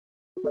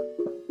Hey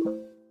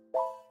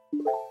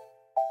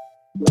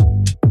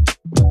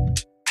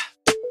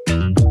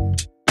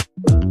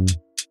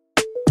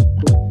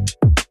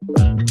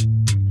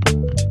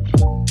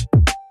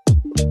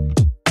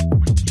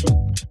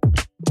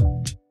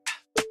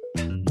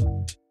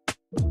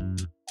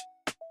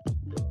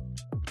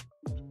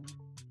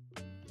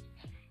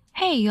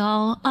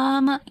y'all,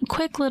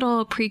 quick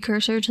little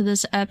precursor to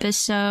this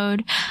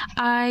episode.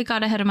 I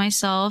got ahead of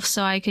myself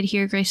so I could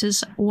hear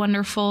Grace's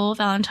wonderful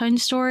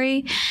Valentine's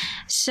story.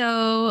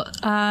 So,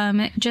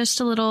 just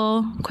a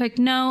little quick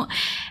note.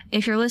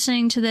 If you're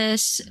listening to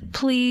this,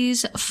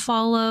 please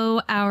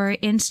follow our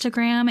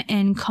Instagram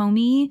and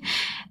Comey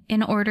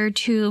in order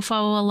to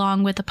follow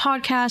along with the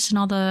podcast and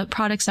all the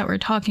products that we're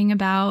talking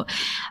about.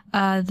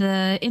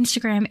 The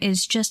Instagram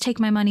is Just Take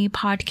My Money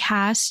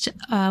Podcast,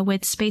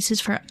 with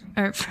spaces for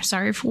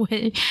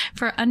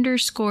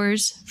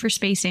underscores for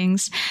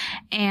spacings.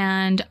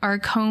 And our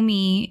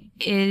Comey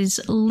is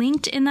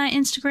linked in that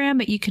Instagram,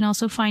 but you can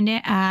also find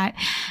it at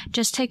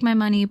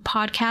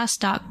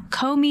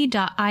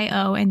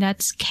justtakemymoneypodcast.comey.io, and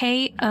that's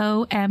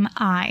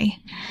KOMI,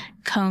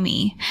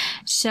 Comey.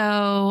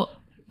 So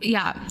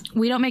yeah,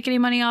 we don't make any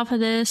money off of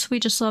this. We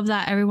just love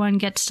that everyone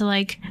gets to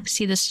like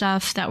see the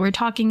stuff that we're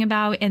talking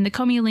about. And the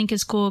Comey link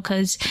is cool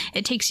because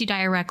it takes you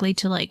directly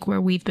to like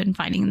where we've been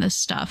finding this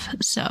stuff.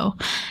 So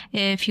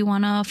if you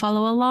want to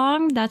follow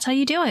along, that's how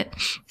you do it.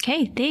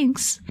 Okay,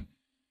 thanks.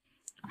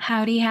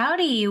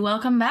 Howdy.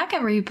 Welcome back,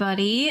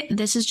 everybody.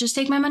 This is Just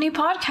Take My Money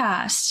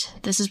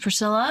Podcast. This is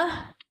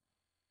Priscilla.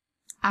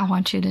 I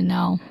want you to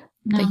know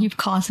that you've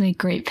caused me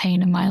great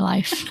pain in my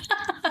life.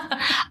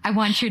 I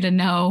want you to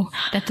know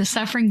that the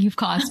suffering you've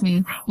caused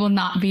me will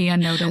not be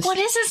unnoticed. What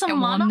is this, a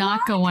monologue? It will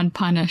not go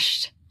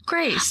unpunished.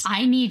 Grace.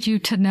 I need you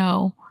to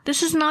know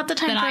this is not the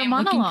time for a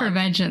monologue. That I'm looking for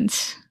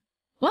vengeance.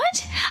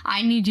 What?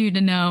 I need you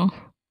to know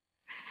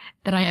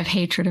that I have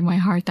hatred in my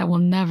heart that will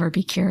never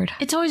be cured.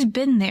 It's always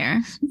been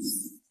there.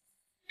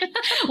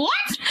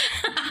 What?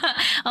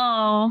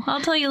 Oh,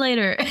 I'll tell you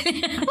later.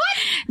 What?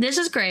 This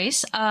is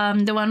Grace,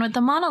 the one with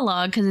the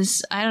monologue,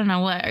 because I don't know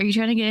what. Are you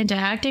trying to get into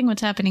acting?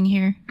 What's happening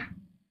here?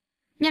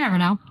 You never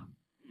know.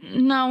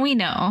 No, we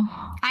know.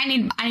 I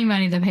need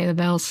money to pay the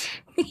bills.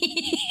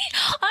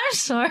 I'm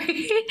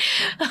sorry.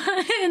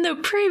 In the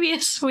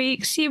previous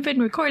weeks, you've been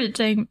recorded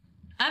saying,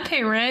 I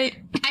pay rent.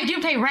 I do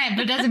pay rent,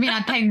 but it doesn't mean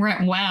I'm paying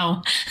rent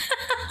well.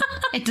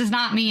 It does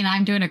not mean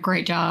I'm doing a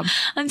great job.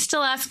 I'm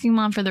still asking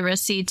Mom for the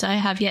receipts. I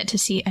have yet to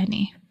see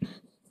any.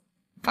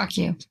 Fuck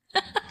you.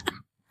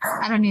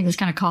 I don't need this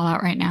kind of call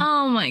out right now.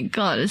 Oh my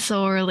God, it's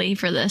so early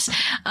for this.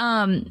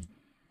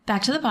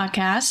 Back to the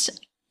podcast.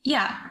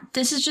 Yeah,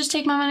 this is Just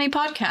Take My Money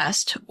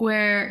Podcast,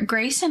 where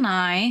Grace and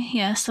I,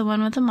 yes, the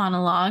one with the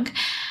monologue,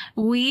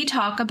 we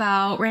talk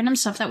about random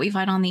stuff that we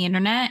find on the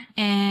internet,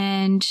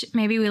 and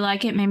maybe we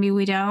like it, maybe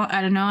we don't.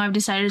 I don't know. I've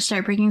decided to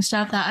start bringing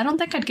stuff that I don't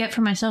think I'd get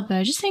for myself, but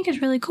I just think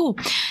it's really cool.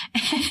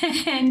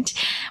 And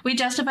we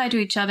justify to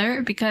each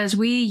other because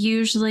we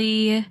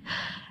usually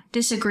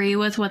disagree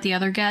with what the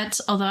other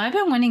gets, although I've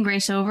been winning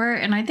Grace over,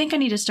 and I think I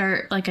need to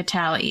start like a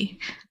tally,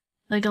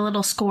 like a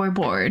little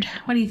scoreboard.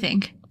 What do you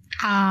think?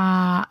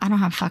 I don't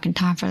have fucking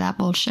time for that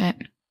bullshit.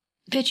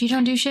 Bitch, you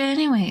don't do shit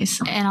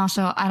anyways. And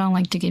also, I don't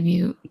like to give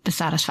you the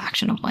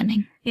satisfaction of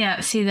winning. Yeah,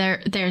 see,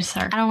 there's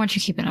her. I don't want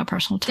you keeping a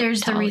personal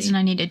There's the reason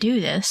I need to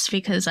do this,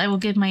 because I will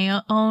give my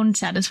own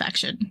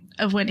satisfaction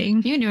of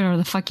winning. You can do whatever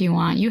the fuck you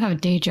want. You have a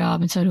day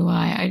job, and so do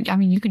I. I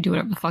mean, you can do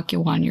whatever the fuck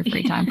you want in your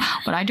free time.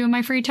 What I do in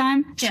my free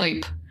time? Yeah.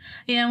 Sleep.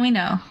 Yeah, we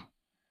know.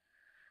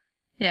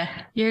 Yeah,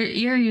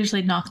 you're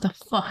usually knocked the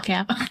fuck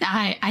out.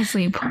 I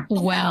sleep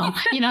well.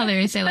 You know,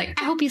 they say,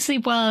 like, I hope you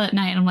sleep well at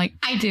night. And I'm like,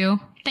 I do.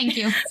 Thank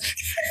you.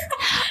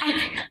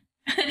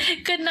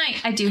 Good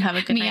night. I do have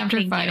a good night. Me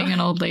after fighting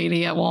an old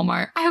lady at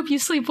Walmart. I hope you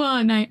sleep well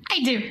at night. I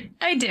do.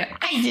 I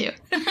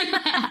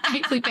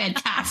sleep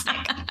fantastic.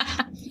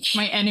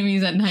 My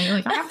enemies at night are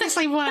like, I hope you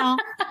sleep well.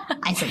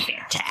 I sleep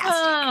fantastic.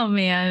 Oh,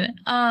 man.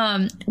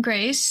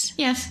 Grace?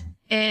 Yes?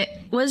 It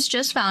was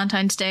just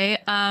Valentine's Day.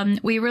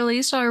 We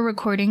released our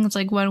recordings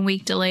like 1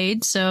 week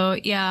delayed, so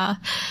yeah,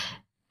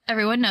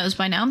 everyone knows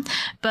by now.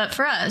 But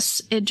for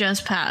us, it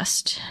just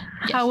passed.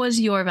 Yes. How was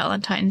your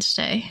Valentine's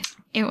Day?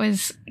 It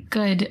was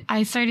good.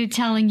 I started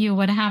telling you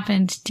what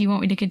happened. Do you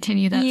want me to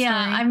continue that story?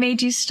 I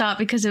made you stop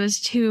because it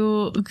was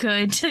too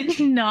good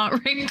to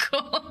not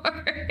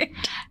record.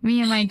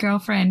 Me and my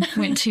girlfriend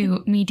went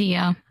to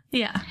Media.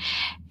 Yeah.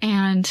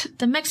 And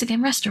the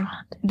Mexican restaurant.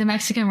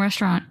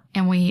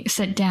 And we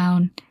sit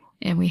down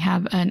and we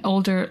have an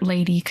older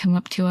lady come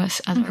up to us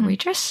as our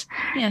waitress.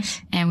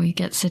 Yes. And we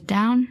sit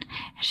down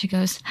and she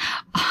goes,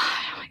 oh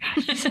my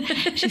God.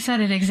 She said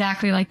it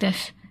exactly like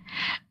this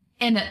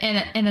in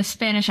a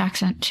Spanish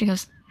accent. She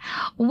goes,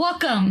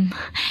 welcome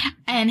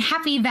and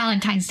happy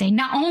Valentine's Day,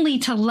 not only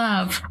to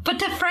love, but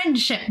to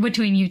friendship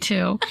between you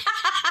two.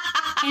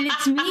 And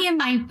it's me and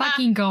my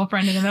fucking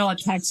girlfriend in the middle of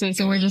Texas,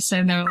 and we're just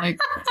sitting there like...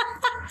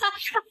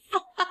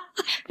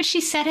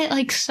 She said it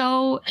like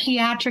so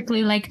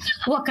theatrically, like,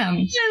 welcome.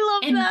 I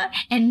love that.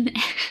 And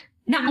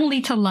not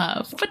only to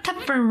love, but to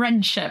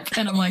friendship.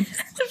 And I'm like,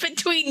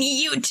 between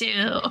you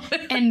two.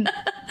 and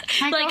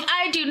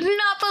I do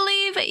not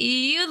believe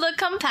you look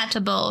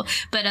compatible,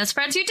 but as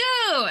friends you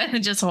do. And it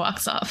just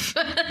walks off.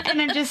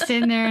 and I'm just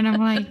sitting there and I'm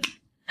like,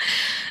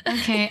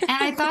 okay. And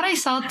I thought I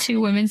saw two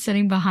women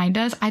sitting behind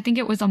us. I think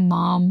it was a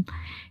mom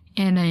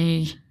and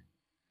a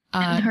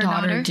and her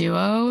daughter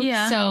duo.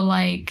 Yeah. So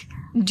like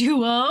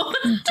duo.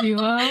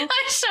 I'm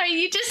sorry,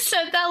 you just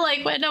said that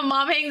like when a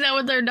mom hangs out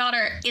with her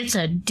daughter, it's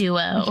a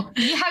duo.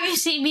 Have you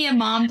seen me and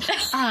mom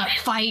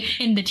fight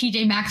in the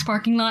TJ Maxx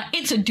parking lot?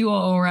 It's a duo,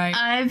 all right.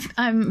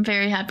 I'm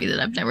very happy that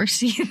I've never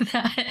seen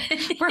that.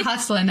 We're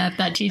hustling at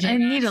that TJ Maxx. I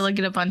need to look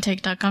it up on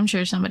TikTok. I'm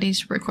sure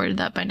somebody's recorded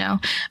that by now.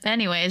 But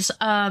anyways,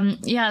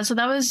 yeah, so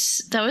that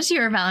was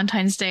your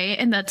Valentine's Day,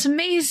 and that's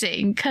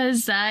amazing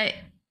because that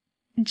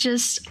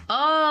was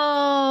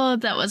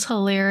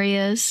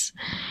hilarious.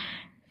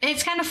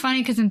 It's kind of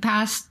funny because in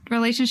past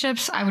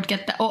relationships, I would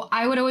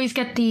always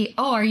get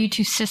are you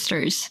two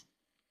sisters?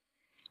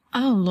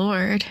 Oh,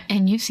 Lord.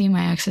 And you've seen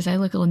my exes. I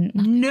look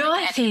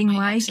nothing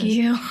like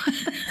you.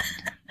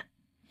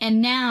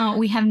 And now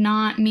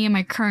me and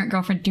my current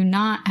girlfriend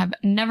have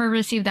never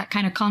received that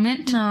kind of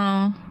comment.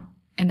 No.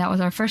 And that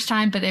was our first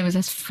time, but it was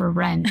as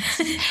friends,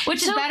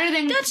 which is better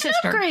than that's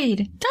sister. An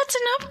upgrade. That's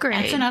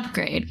an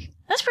upgrade.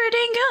 That's pretty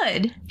dang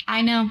good.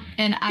 I know.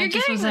 And I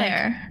just was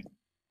there.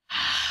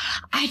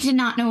 I did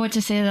not know what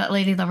to say to that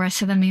lady the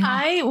rest of the meal.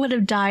 I would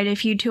have died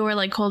if you two were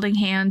like holding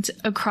hands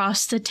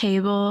across the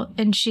table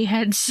and she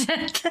had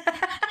said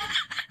that.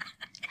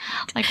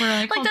 Like we're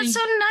like that's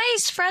so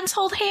nice. Friends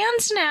hold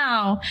hands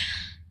now.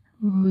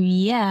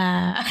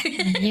 Yeah.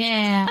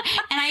 Yeah.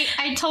 And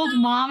I told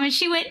mom and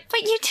she went,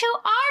 but you two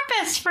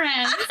are best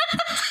friends.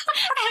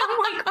 And I'm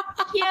like,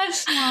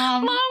 yes,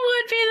 mom. Mom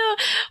would be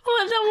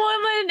the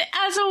woman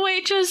as a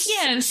waitress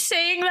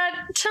saying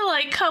that to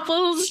like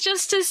couples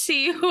just to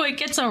see who it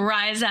gets a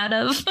rise out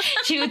of.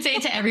 She would say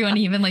to everyone,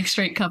 even like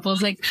straight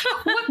couples, like,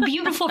 what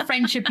beautiful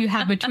friendship you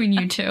have between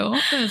you two.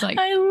 It was like,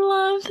 I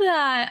love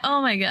that.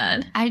 Oh my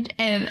God.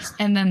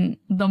 And then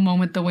the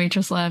moment the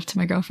waitress left,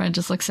 my girlfriend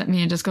just looks at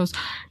me and just goes,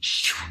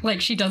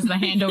 like she does the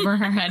hand over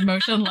her head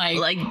motion,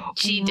 like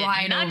she did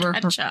right not over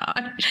catch her.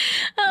 on.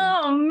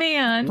 Oh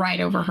man, right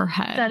over her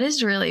head. That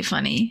is really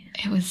funny.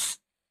 It was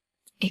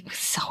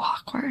so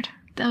awkward.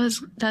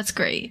 That's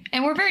great,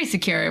 and we're very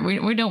secure.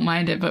 We don't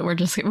mind it, but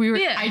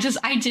Yeah.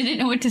 I didn't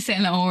know what to say,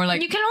 and then we're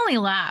like, you can only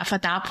laugh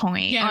at that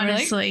point. Yeah,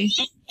 honestly.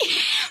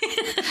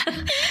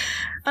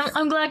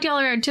 I'm glad y'all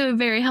are to a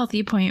very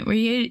healthy point where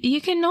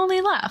you can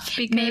only laugh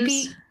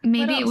because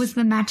maybe it was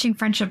the matching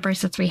friendship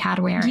bracelets we had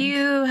wearing.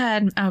 You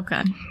had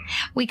God.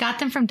 We got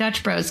them from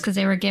Dutch Bros because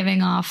they were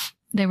giving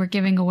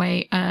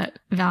away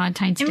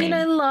Valentine's Day. I mean,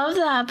 I love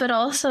that, but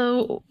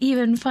also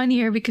even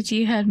funnier because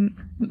you had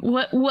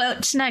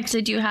what's next?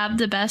 Did you have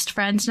the best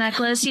friends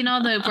necklace? You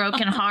know, the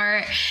broken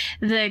heart,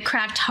 the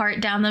cracked heart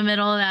down the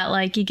middle that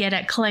like you get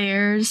at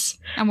Claire's.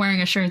 I'm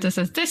wearing a shirt that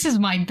says, "This is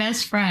my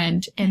best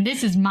friend, and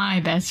this is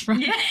my best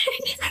friend." Yeah.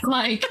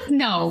 Like,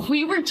 no,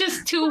 we were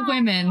just two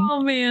women.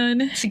 Oh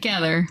man,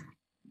 together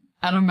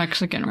at a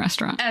Mexican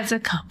restaurant as a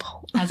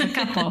couple,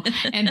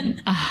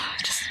 and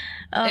just.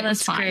 Oh,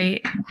 that's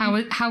great.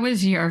 How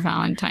was your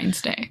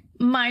Valentine's Day?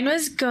 Mine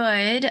was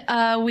good.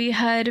 We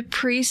had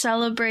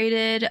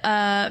pre-celebrated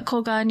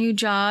Cole got a new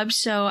job,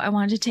 so I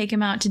wanted to take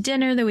him out to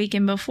dinner the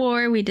weekend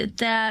before. We did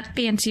that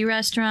fancy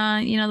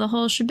restaurant, the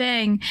whole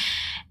shebang.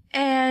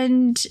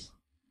 And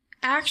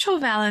actual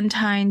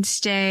Valentine's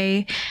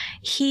Day,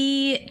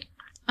 he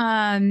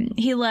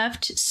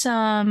left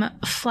some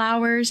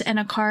flowers and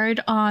a card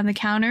on the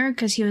counter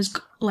because he was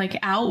like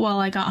out while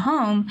I got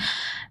home.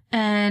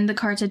 And the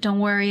card said,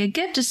 "Don't worry, a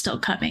gift is still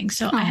coming."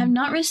 So I have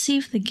not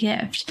received the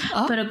gift.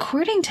 Oh. But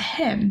according to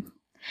him,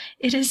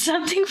 it is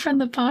something from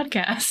the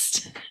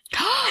podcast. And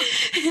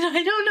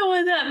I don't know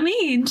what that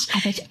means.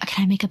 Can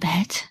I make a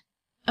bet?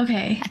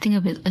 Okay. I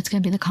think it's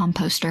going to be the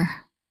composter.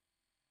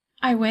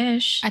 I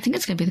wish. I think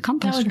it's going to be the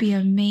composter. That would be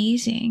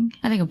amazing.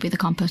 I think it would be the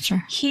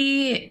composter.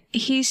 He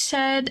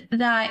said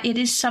that it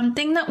is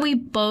something that we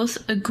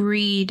both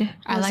agreed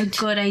was a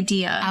good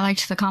idea. I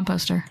liked the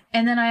composter.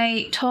 And then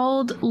I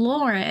told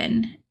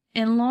Lauren,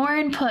 and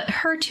Lauren put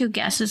her 2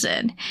 guesses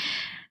in,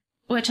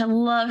 which I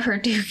love her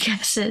 2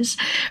 guesses.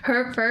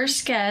 Her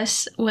first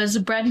guess was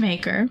bread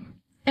maker.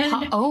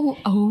 And,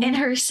 and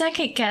her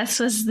second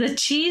guess was the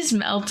cheese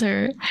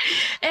melter.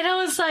 And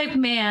I was like,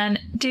 man,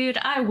 dude,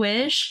 I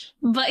wish.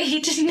 But he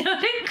did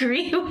not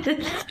agree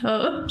with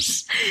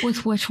those.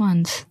 With which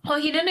ones? Well,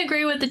 he didn't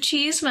agree with the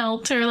cheese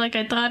melter like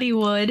I thought he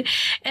would.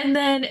 And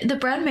then the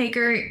bread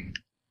maker,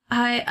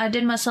 I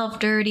did myself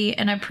dirty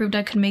and I proved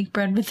I could make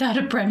bread without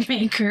a bread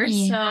maker.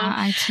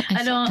 Yeah, so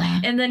I don't.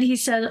 And then he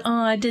said,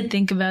 "Oh, I did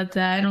think about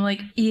that." And I'm like,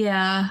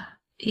 yeah.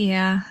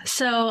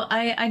 So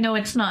I know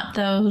it's not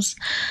those.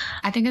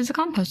 I think it's a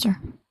composter.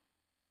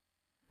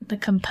 The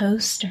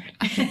composter.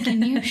 Okay,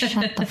 can you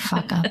shut the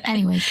fuck up?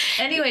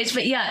 Anyways,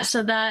 but yeah,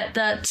 so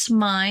that's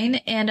mine.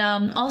 And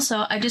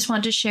also, I just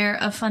want to share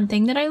a fun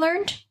thing that I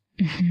learned.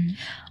 Mm-hmm.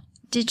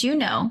 Did you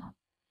know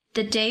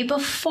the day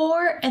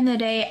before and the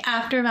day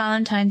after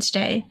Valentine's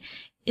Day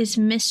is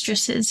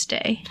Mistresses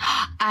Day.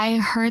 I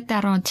heard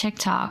that on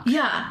TikTok.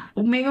 Yeah,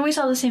 maybe we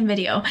saw the same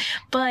video.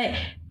 But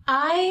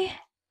I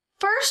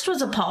first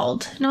was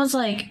appalled. And I was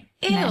like,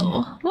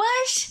 ew,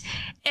 what?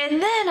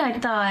 And then I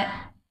thought,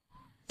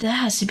 that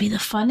has to be the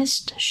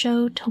funnest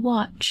show to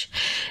watch.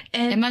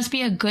 And it must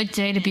be a good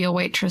day to be a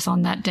waitress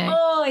on that day.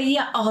 Oh,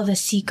 yeah. All the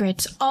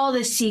secrets.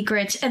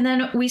 And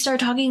then we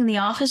started talking in the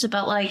office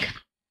about, like,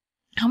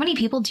 how many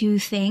people do you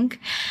think,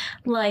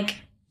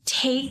 like,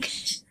 take,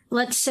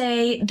 let's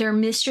say, their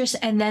mistress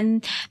and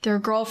then their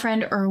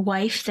girlfriend or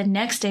wife the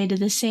next day to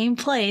the same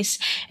place,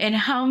 and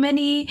how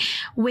many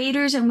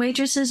waiters and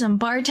waitresses and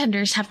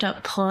bartenders have to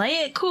play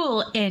it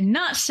cool and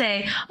not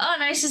say, oh,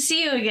 nice to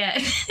see you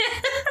again.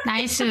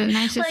 Nice to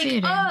like, see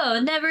you. Oh,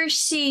 never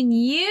seen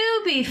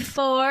you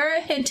before.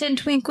 Hint,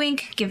 hint, wink,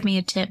 wink. Give me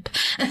a tip.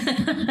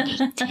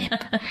 A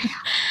tip.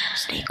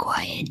 Stay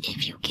quiet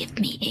if you give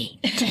me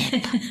a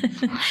tip.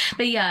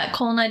 But yeah,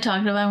 Cole and I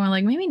talked about it, and we're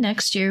like, maybe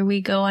next year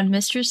we go on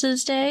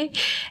Mistresses Day,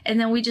 and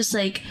then we just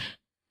like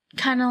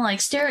kind of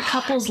like stare at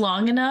couples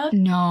long enough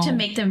to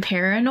make them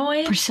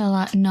paranoid.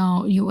 Priscilla,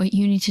 no, what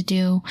you need to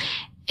do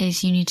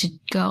is you need to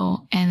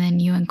go, and then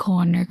you and Cole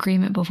are in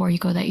agreement before you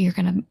go that you're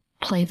going to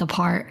play the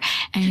part,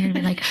 and you're going to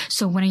be like,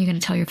 so when are you going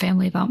to tell your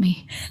family about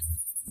me?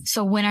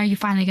 So when are you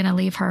finally going to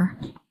leave her?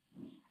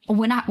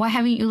 Why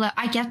haven't you left?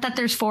 I get that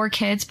there's 4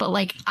 kids, but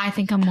like, I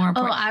think I'm more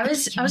important. Oh, I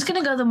was going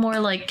to go the more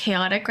like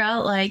chaotic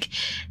route. Like,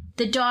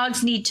 the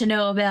dogs need to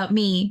know about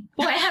me.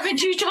 Why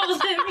haven't you told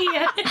them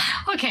yet?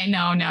 Okay, no.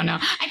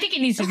 I think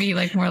it needs to be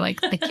like more like,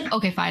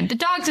 okay, fine. The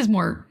dogs is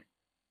more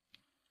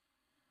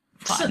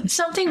fun.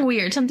 Something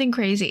weird, something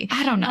crazy.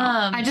 I don't know.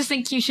 I just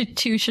think you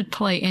should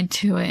play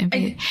into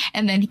it,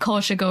 and then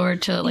Cole should go over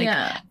to like,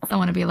 I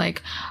want to be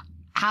like,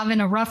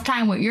 having a rough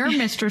time with your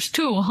mistress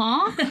too,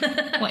 huh?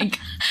 Like,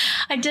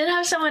 I did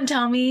have someone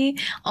tell me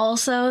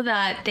also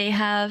that they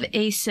have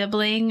a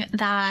sibling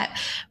that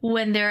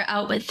when they're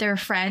out with their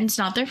friends,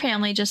 not their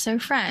family, just their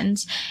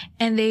friends,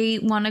 and they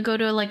want to go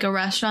to like a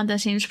restaurant that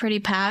seems pretty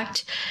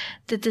packed,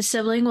 that the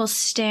sibling will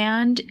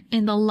stand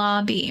in the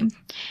lobby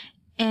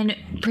and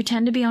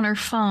pretend to be on her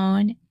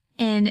phone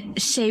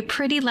and say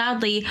pretty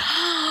loudly,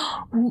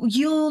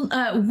 you'll,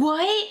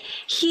 what?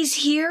 He's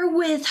here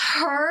with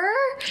her?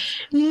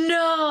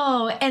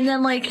 No. And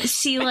then like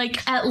see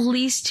like at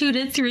least 2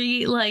 to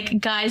 3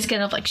 like guys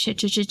get up like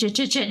shit.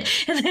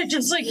 And then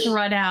just like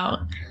run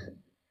out.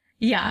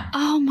 Yeah.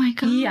 Oh my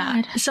God.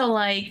 Yeah. So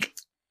like,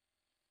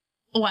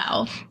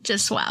 wow.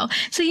 Just wow.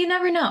 So you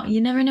never know.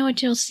 You never know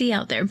what you'll see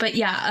out there. But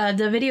yeah,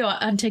 the video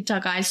on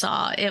TikTok I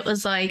saw, it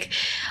was like,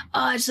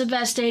 oh, it's the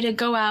best day to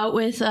go out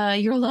with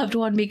your loved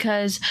one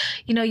because,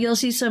 you know, you'll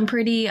see some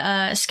pretty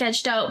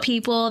sketched out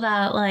people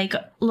that like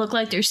look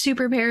like they're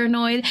super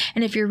paranoid.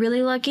 And if you're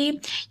really lucky,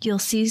 you'll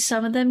see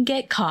some of them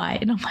get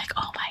caught. And I'm like,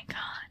 oh my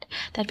God,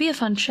 that'd be a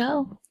fun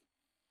show.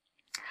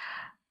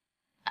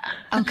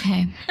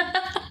 Okay.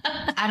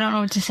 I don't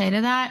know what to say to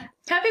that.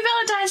 Happy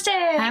Valentine's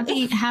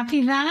Day!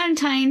 Happy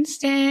Valentine's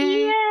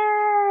Day! Yay!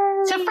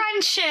 To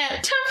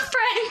friendship! To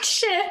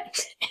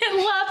friendship!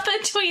 And love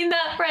between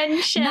that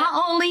friendship.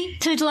 Not only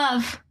to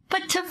love,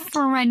 but to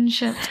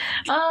friendship.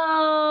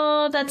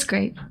 Oh, that's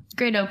great.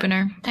 Great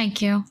opener.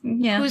 Thank you.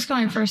 Yeah. Who's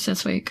going first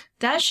this week?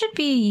 That should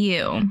be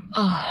you.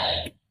 Oh.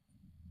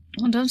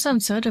 Well, don't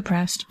sound so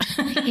depressed.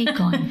 I hate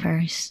going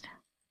first.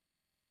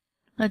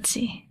 Let's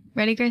see.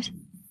 Ready, Grace?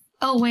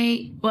 Oh,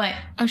 wait. What?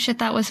 Oh, shit,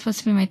 that was supposed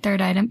to be my third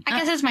item. I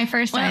guess it's my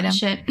first item.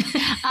 Shit.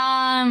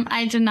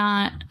 I did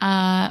not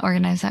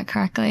organize that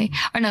correctly.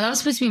 Or no, that was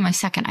supposed to be my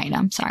second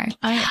item. Sorry.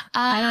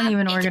 I don't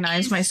even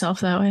organize myself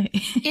that way.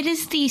 It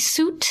is the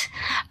Suit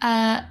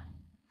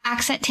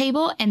accent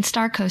table and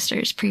star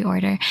coasters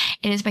pre-order.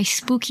 It is by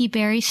Spooky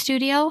Berry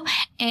Studio.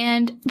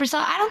 And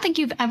Priscilla, I don't think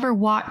you've ever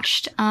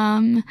watched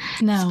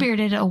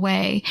Spirited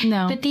Away.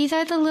 No. But these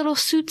are the little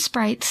suit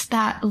sprites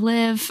that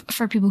live,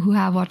 for people who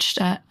have watched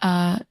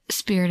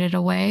Spirited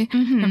Away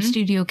from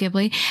Studio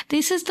Ghibli.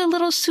 This is the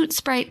little suit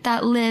sprite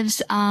that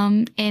lives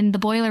in the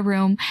boiler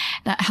room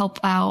that help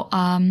out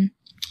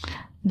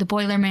the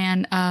boiler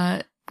man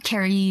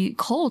carry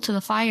coal to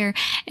the fire.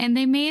 And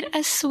they made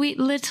a sweet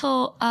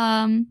little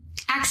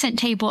accent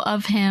table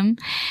of him.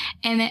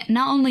 And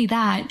not only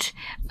that,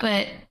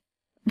 but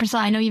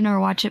Priscilla, I know you've never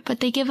watched it,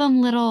 but they give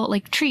him little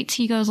like treats.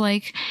 He goes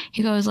like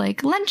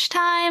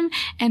lunchtime,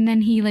 and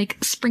then he like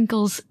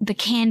sprinkles the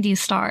candy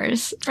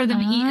stars for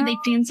them to eat, and they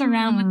dance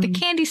around with the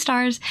candy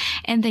stars,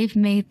 and they've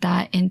made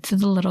that into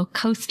the little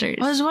coasters.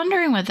 I was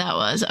wondering what that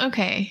was.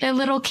 Okay. They're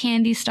little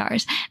candy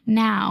stars.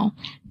 Now,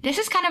 this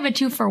is kind of a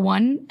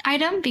 2-for-1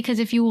 item, because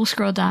if you will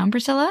scroll down,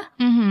 Priscilla,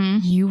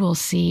 you will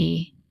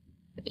see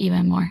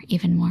even more.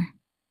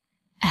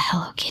 A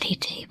Hello Kitty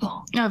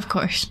table. Of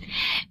course.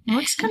 It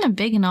looks kind of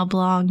big and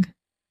oblong.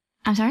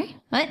 I'm sorry?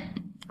 What?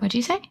 What'd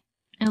you say?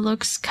 It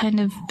looks kind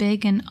of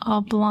big and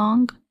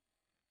oblong.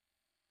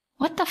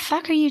 What the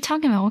fuck are you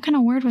talking about? What kind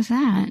of word was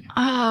that?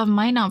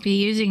 Might not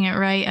be using it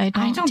right. I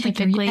don't think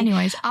typically.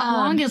 anyways,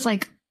 oblong is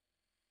like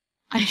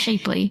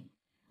unshapely.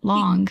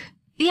 Long.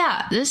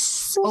 Yeah,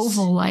 this is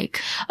oval-like.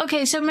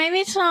 Okay, so maybe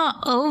it's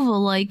not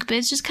oval-like, but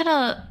it's just kind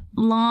of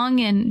long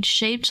and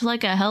shaped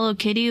like a Hello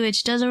Kitty,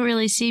 which doesn't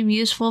really seem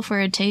useful for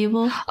a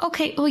table.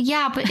 Okay, well,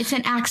 yeah, but it's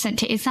an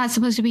accent. It's not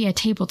supposed to be a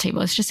table.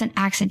 It's just an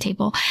accent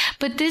table.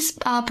 But this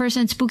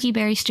person, Spooky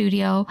Berry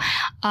Studio,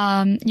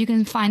 you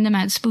can find them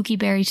at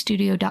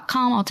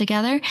spookyberrystudio.com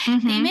altogether.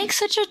 Mm-hmm. They make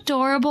such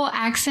adorable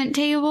accent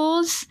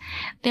tables.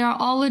 They are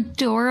all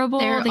adorable.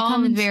 They're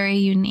all very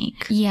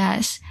unique.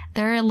 Yes.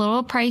 They're a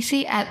little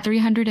pricey at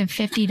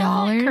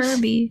 $350.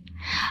 Kirby.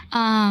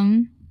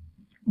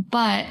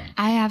 But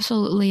I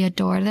absolutely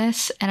adore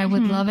this, and I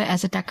would love it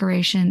as a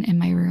decoration in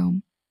my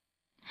room.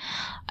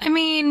 I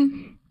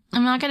mean,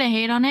 I'm not going to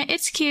hate on it.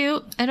 It's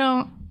cute. I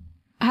don't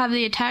have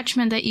the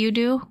attachment that you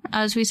do,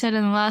 as we said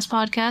in the last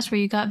podcast where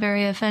you got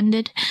very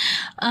offended.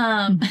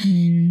 Stop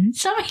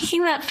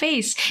making that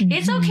face.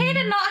 It's okay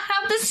to not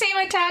have the same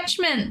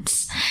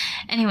attachments.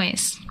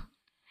 Anyways.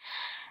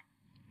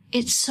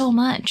 It's so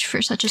much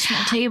for such a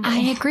small table. I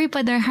agree,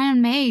 but they're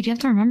handmade. You have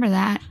to remember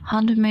that.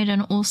 Handmade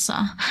in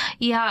USA.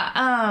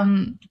 Yeah,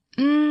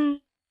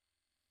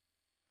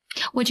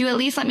 Would you at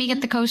least let me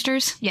get the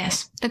coasters?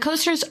 Yes. The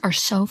coasters are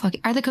so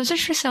fucking... Are the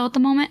coasters for sale at the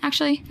moment,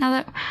 actually?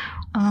 Now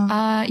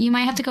that... you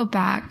might have to go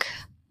back.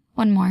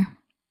 One more.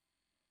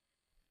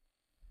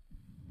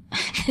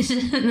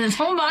 This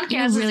whole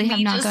podcast really is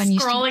me just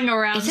scrolling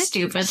around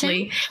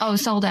stupidly. Oh,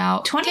 sold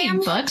out.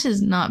 $20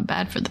 is not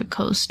bad for the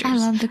coasters. I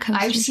love the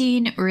coasters. I've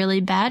seen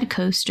really bad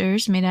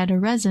coasters made out of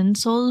resin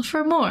sold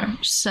for more.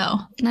 So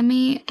let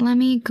me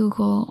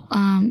Google.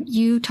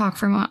 You talk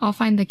for a moment. I'll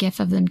find the gif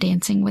of them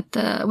dancing with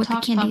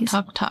the candies.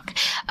 Talk.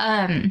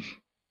 I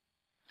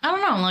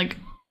don't know. Like,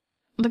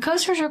 the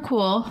coasters are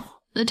cool.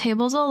 The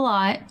table's a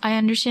lot. I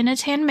understand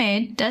it's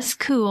handmade. That's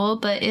cool,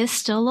 but it's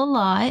still a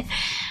lot.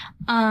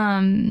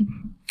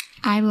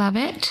 I love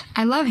it.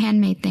 I love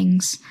handmade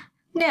things.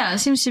 Yeah, it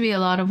seems to be a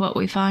lot of what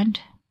we find.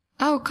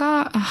 Oh,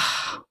 God.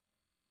 Ugh.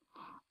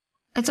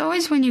 It's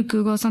always when you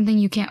Google something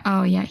you can't...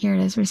 Oh, yeah, here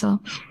it is,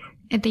 Russell.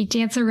 If they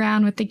dance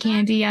around with the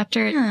candy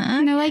after it,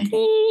 and they're like,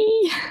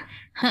 ee.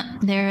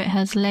 There it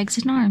has legs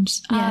and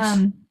arms.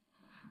 Yes.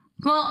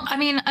 Well, I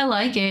mean, I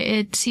like it.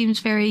 It seems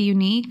very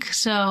unique.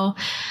 So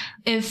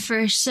if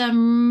for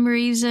some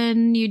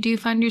reason you do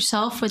find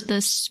yourself with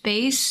the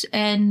space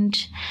and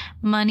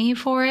money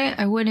for it,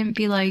 I wouldn't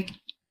be like,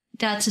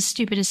 that's the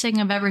stupidest thing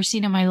I've ever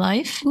seen in my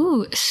life.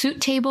 Ooh,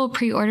 Suit Table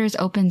pre-orders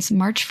opens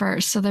March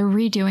 1st. So they're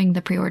redoing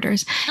the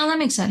pre-orders. Oh, that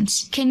makes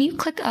sense. Can you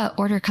click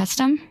order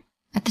custom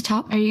at the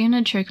top? Are you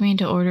going to trick me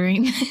into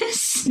ordering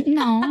this?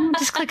 No,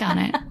 just click on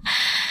it.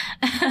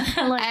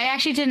 I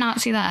actually did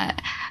not see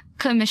that.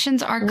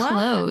 Commissions are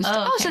closed.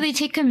 Oh, okay. So they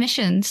take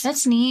commissions.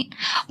 That's neat.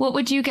 What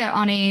would you get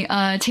on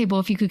a table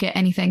if you could get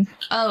anything?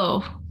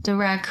 Oh, the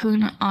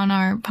raccoon on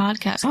our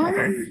podcast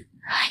cover.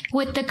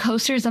 With the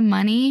coasters of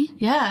money?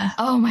 Yeah.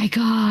 Oh my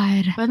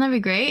God. Wouldn't that be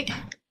great?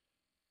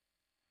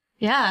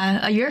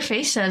 Yeah. Your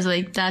face says,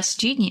 like, that's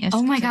genius.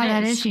 Oh my God,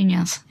 that is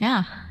genius.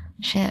 Yeah.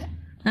 Shit.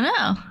 I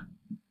know.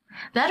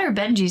 That or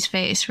Benji's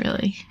face,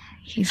 really.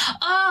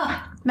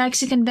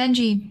 Mexican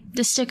Benji.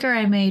 The sticker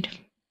I made.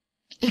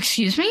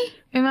 Excuse me?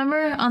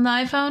 Remember on the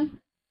iPhone?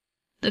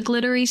 The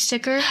glittery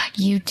sticker?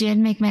 You did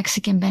make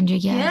Mexican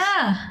Benji, yes.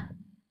 Yeah.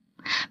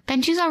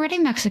 Benji's already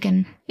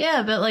Mexican.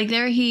 Yeah, but like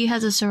there he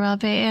has a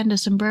serape and a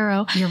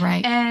sombrero. You're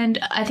right. And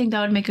I think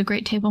that would make a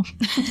great table.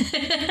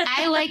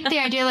 I like the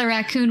idea of the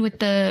raccoon with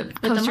the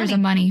coasters of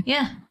money.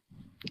 Yeah.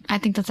 I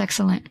think that's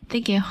excellent.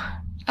 Thank you.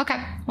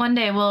 Okay. One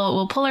day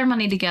we'll pull our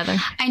money together.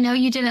 I know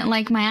you didn't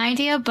like my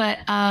idea, but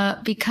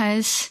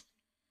because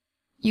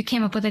you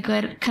came up with a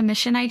good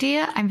commission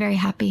idea, I'm very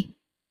happy.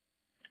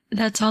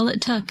 That's all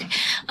it took.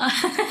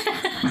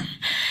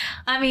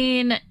 I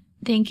mean,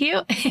 thank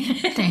you.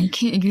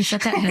 Thank you. You said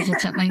that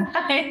hesitantly.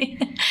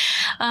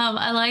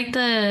 I like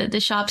the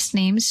shop's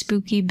name,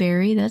 Spooky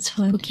Berry. That's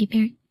fun. Spooky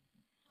Berry.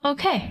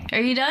 Okay.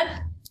 Are you done?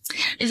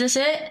 Is this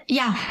it?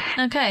 Yeah.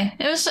 Okay.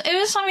 It was,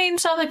 I mean,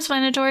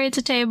 self-explanatory. It's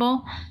a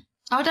table.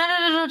 Oh,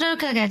 don't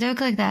click that. Don't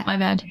click that. My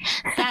bad.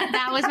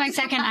 That was my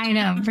second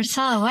item.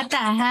 Priscilla, what the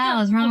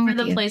hell is wrong with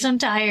you? Over the place. I'm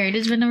tired.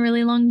 It's been a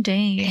really long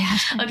day. Yeah.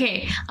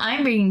 Okay.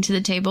 I'm bringing to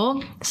the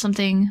table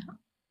something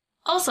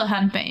also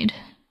handmade.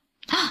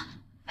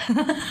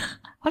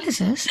 What is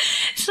this?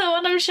 So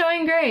what I'm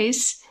showing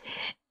Grace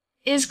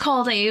is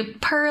called a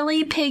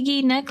pearly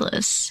piggy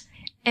necklace.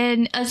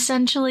 And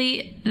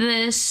essentially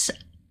this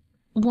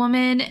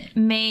woman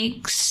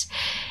makes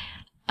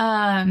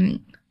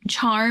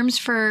charms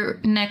for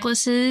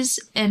necklaces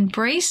and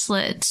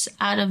bracelets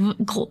out of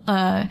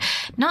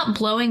not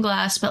blowing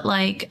glass, but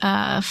like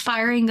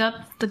firing up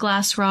the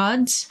glass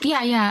rods.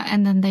 Yeah,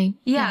 and then they...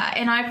 Yeah,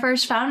 and I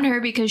first found her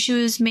because she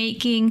was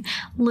making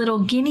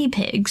little guinea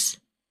pigs.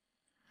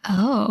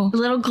 Oh.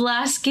 Little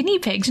glass guinea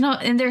pigs. No,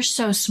 and they're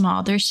so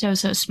small. They're so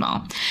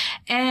small.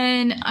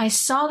 And I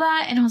saw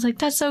that and I was like,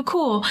 that's so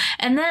cool.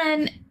 And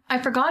then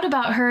I forgot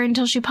about her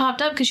until she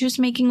popped up because she was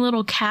making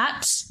little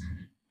cats.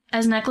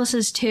 as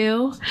necklaces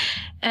too.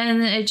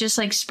 And it just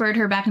like spurred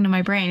her back into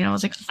my brain. And I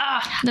was like,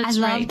 that's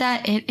right. I love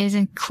that it is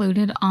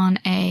included on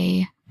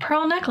a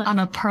pearl necklace. On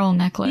a pearl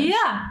necklace.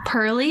 Yeah.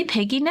 Pearly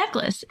piggy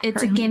necklace.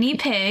 It's a guinea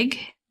pig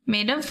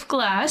made of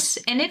glass.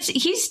 And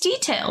he's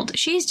detailed.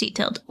 She's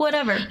detailed.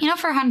 Whatever. You know,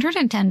 for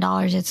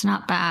 $110, it's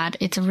not bad.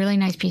 It's a really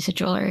nice piece of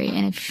jewelry.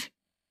 And if,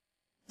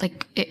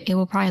 like, it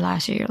will probably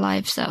last you your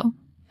life, so.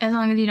 As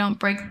long as you don't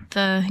break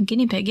the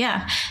guinea pig,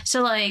 yeah.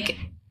 So, like,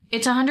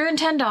 it's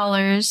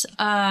 $110,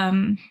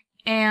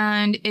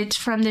 and it's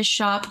from this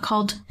shop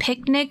called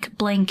Picnic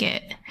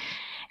Blanket.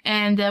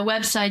 And the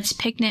website's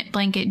Picnic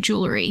Blanket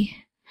Jewelry.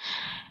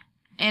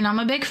 And I'm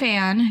a big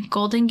fan.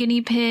 Golden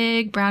guinea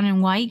pig, brown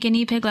and white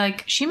guinea pig.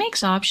 Like, she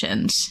makes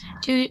options.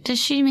 Does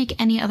she make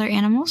any other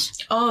animals?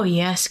 Oh,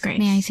 yes, Grace.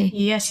 May I see?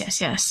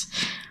 Yes.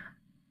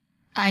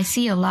 I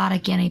see a lot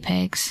of guinea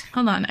pigs.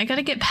 Hold on. I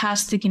gotta get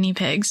past the guinea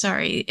pig.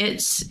 Sorry.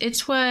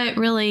 It's what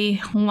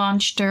really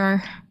launched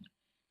her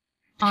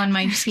on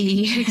my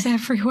feed. Pigs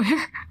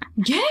everywhere.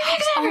 Guinea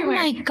pigs everywhere.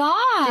 Oh my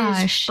gosh.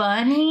 There's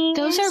bunnies.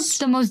 Those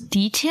are the most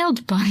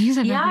detailed bunnies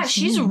I've ever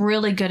seen. Yeah, she's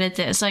really good at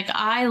this. Like,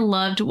 I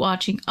loved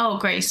watching. Oh,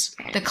 Grace.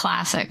 The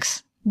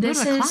classics.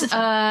 This is,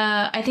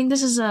 I think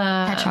this is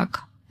a hedgehog.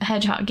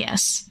 Hedgehog,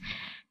 yes.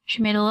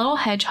 She made a little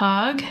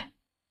hedgehog.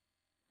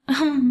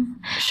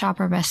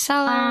 Shopper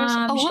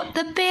bestsellers.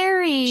 The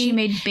berry. She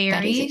made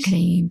berries.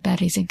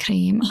 Berries and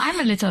cream. I'm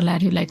a little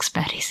lad who likes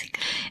berries and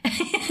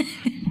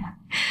cream.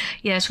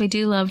 Yes, we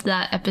do love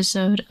that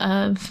episode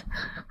of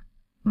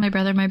My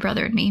Brother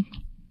and Me.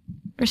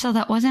 Priscilla,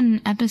 that wasn't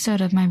an episode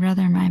of My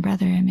Brother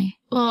and Me.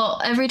 Well,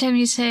 every time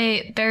you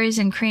say berries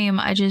and cream,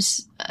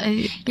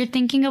 You're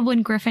thinking of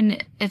when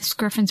it's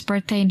Griffin's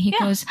birthday and he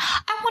goes,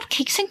 I want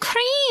cakes and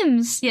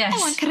creams. Yes. I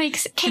want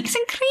cakes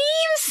and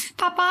creams,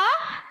 Papa.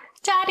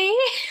 Daddy.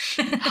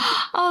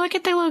 Oh, look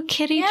at the little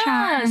kitty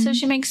charm. So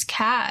she makes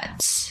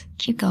cats.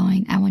 Keep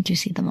going. I want to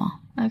see them all.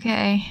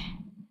 Okay.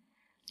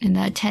 And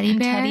the teddy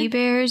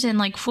bears and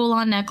like full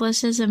on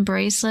necklaces and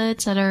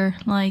bracelets that are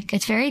like,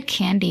 it's very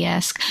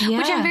candy-esque,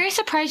 which I'm very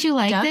surprised you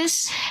like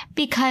this,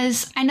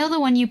 because I know the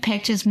one you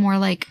picked is more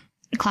like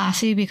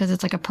classy because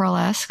it's like a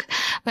pearl-esque,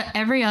 but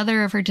every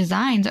other of her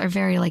designs are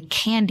very like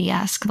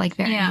candy-esque, like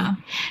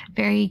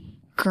very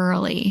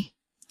girly.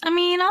 I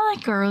mean, I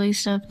like girly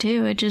stuff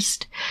too.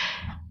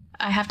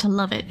 I have to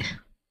love it.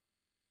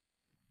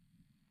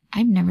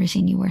 I've never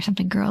seen you wear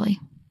something girly.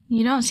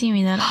 You don't see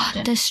me that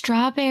often. The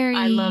strawberries.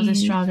 I love the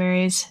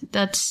strawberries.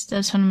 That's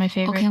one of my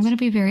favorites. Okay, I'm going to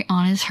be very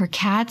honest. Her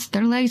cats,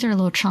 their legs are a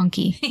little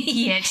chunky.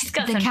 Yeah, she's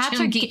got some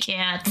chunky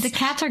cats. The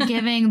cats are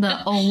giving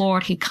the, oh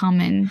Lord, he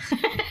coming.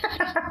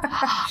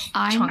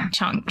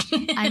 Chunk.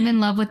 I'm in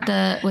love with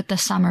the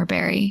summer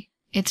berry.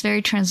 It's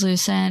very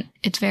translucent.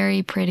 It's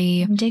very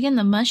pretty. I'm digging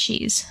the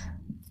mushies.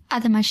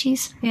 The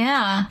mushies?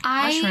 Yeah.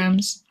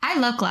 Mushrooms. I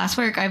love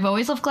glasswork. I've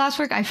always loved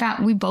glasswork. I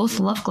found we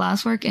both love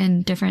glasswork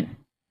in different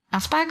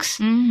aspects.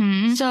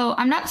 Mm-hmm. So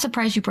I'm not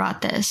surprised you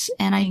brought this.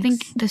 And I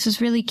think this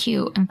is really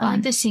cute and fun. I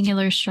like the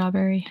singular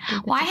strawberry.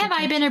 Why have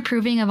I been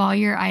approving of all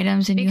your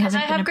items and because I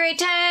have great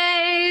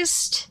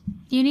taste.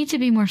 You need to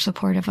be more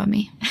supportive of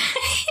me.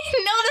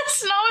 No,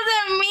 that's not what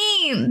that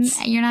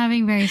means. You're not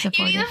being very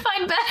supportive. You need to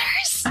find better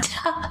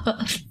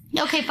stuff.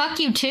 Okay, fuck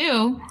you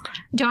too.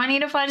 Do I need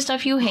to find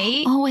stuff you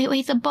hate? Oh,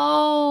 wait, the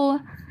bow.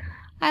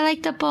 I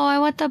like the bow. I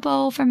want the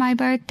bow for my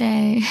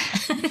birthday.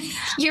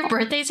 Your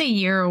birthday's a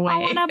year away. I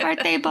want a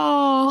birthday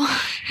bow.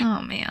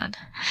 Oh, man.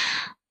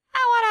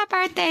 I want a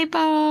birthday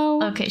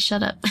bow. Okay,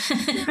 shut up.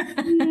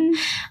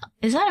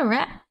 Is that a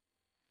rat?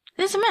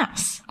 It's a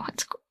mouse.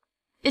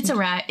 It's a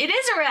rat. It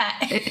is a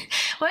rat.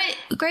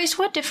 Grace,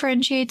 what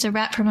differentiates a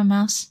rat from a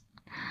mouse?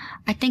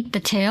 I think the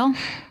tail.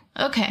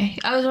 Okay.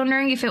 I was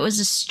wondering if it was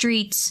the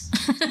streets.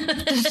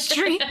 The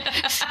street?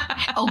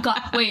 Oh,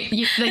 God. Wait.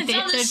 It's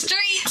on the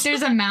streets.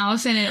 There's a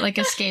mouse and it, like,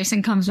 escapes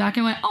and comes back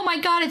and went, oh,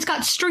 my God, it's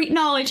got street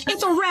knowledge.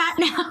 It's a rat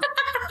now.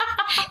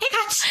 It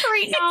got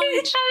street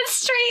knowledge. It got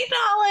street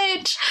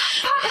knowledge.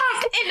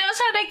 It knows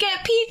how to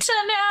get pizza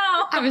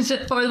now. I was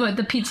just, or what,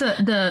 the pizza,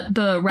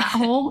 the rat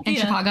hole in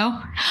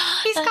Chicago.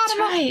 He's got him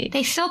right.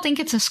 They still think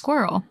it's a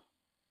squirrel.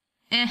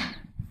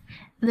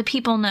 The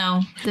people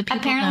know.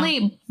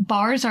 Apparently,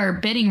 bars are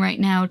bidding right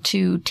now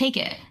to take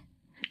it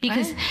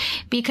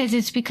because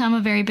it's become a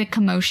very big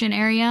commotion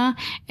area,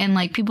 and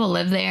like people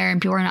live there, and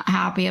people are not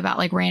happy about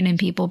like random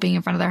people being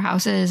in front of their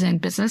houses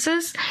and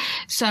businesses.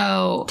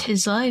 So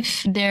 'tis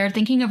life. They're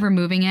thinking of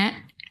removing it,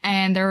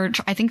 and they're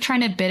I think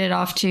trying to bid it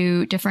off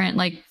to different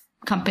like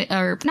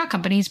not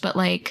companies, but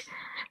like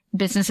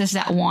businesses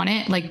that want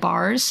it, like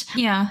bars.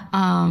 Yeah.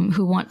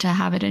 Who want to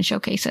have it and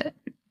showcase it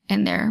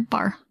in their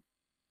bar.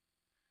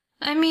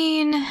 I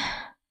mean,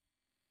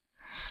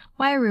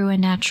 why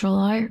ruin natural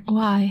art?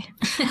 Why?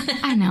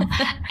 I know.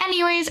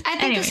 Anyways, I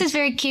think this is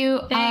very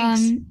cute.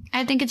 Thanks.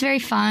 I think it's very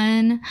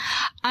fun.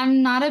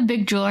 I'm not a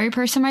big jewelry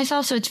person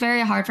myself, so it's very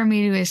hard for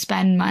me to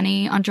spend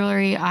money on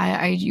jewelry.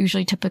 I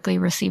usually typically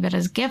receive it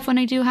as a gift when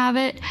I do have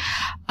it.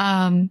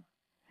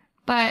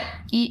 But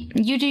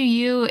you do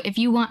you. If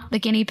you want the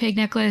guinea pig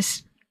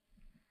necklace,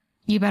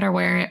 You better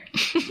wear it.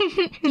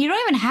 You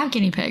don't even have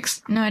guinea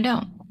pigs. No, I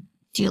don't.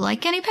 Do you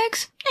like guinea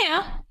pigs?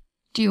 Yeah.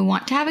 Do you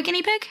want to have a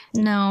guinea pig?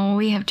 No,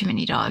 we have too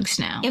many dogs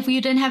now. If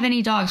you didn't have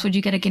any dogs, would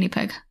you get a guinea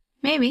pig?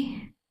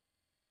 Maybe.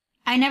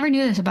 I never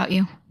knew this about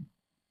you.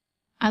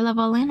 I love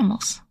all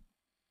animals.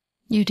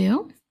 You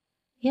do?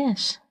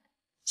 Yes.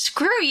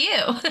 Screw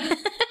you.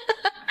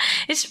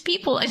 It's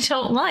people I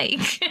don't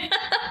like.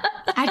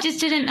 I just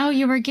didn't know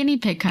you were a guinea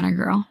pig kind of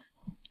girl.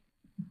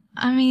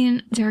 I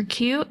mean, they're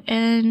cute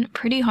and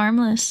pretty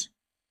harmless.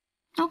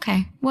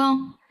 Okay.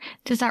 Well,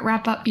 does that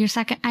wrap up your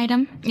second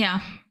item?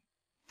 Yeah.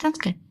 Sounds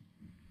good.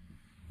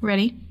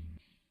 Ready?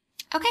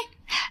 Okay.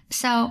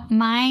 So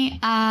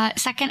my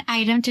second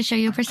item to show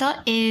you,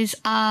 Priscilla, is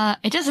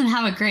it doesn't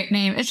have a great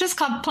name. It's just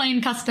called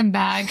Plain Custom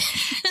Bag.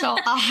 So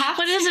I'll have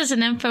What is this, an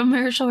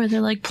infomercial where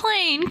they're like,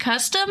 plain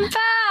custom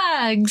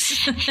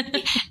bags?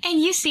 and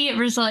you see it,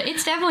 Priscilla.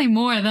 It's definitely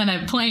more than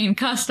a plain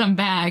custom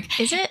bag.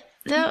 Is it?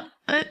 No.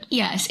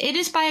 Yes, it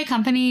is by a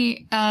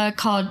company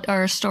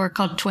or a store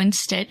called Twin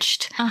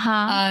Stitched.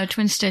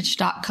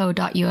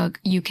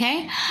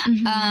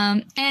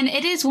 twinstitch.co.uk. And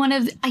it is one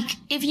of, like,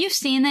 if you've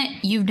seen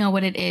it, you know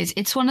what it is.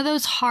 It's one of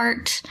those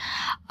heart,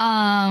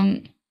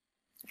 kind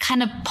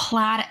of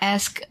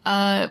plaid-esque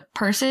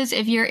purses.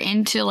 If you're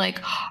into like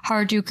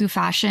Harajuku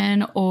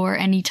fashion or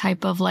any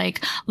type of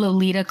like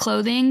Lolita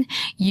clothing,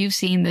 you've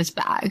seen this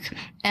bag.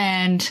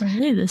 And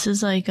really, this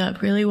is like a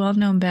really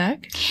well-known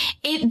bag?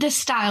 the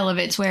style of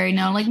it's very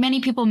known. Like,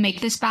 many people make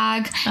this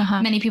bag.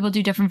 Many people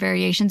do different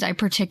variations. I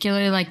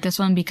particularly like this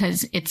one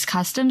because it's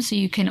custom, so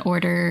you can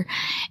order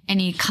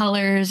any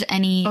colors,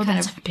 any kind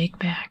of a big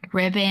bag.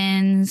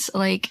 ribbons,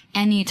 like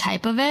any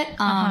type of it.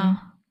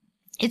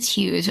 It's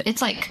huge.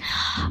 It's like,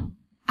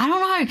 I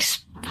don't know how to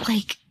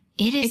like,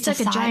 it is. It's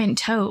like a giant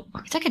tote.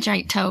 It's like a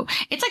giant tote.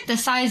 It's like the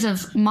size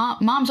of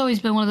mom's always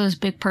been one of those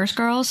big purse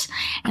girls.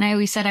 And I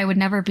always said I would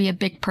never be a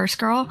big purse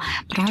girl,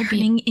 but I would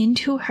Turning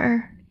into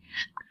her.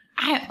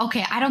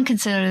 I don't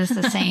consider this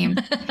the same.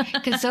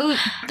 Because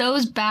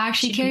those bags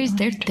she carries,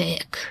 they're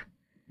thick.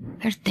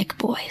 They're thick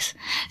boys.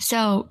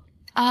 So,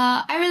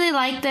 I really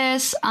like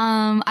this.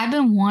 I've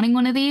been wanting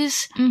one of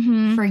these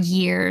for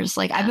years.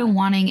 Like, I've been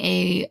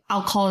wanting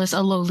I'll call this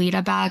a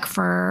Lolita bag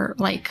for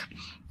like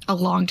a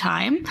long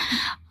time.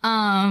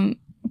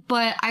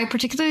 But I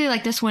particularly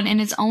like this one,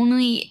 and it's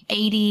only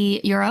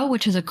 €80,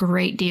 which is a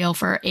great deal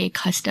for a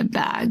custom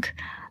bag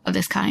of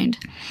this kind.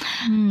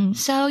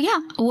 So yeah,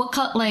 what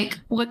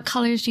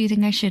colors do you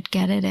think I should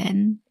get it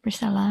in,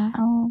 Priscilla?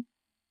 Oh,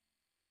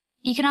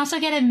 you can also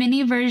get a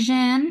mini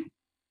version.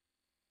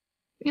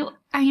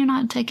 Are you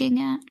not taking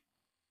it?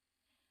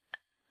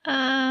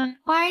 Why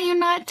are you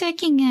not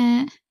taking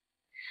it?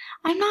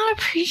 I'm not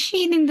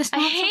appreciating this.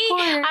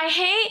 I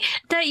hate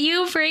that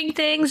you bring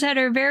things that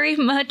are very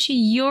much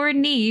your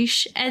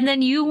niche, and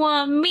then you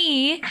want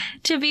me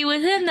to be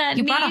within that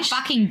niche. You brought a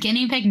fucking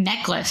guinea pig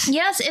necklace.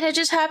 Yes, and it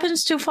just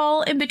happens to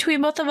fall in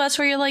between both of us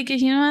where you're like,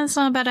 you know, that's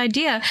not a bad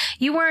idea.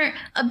 You weren't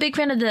a big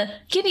fan of the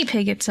guinea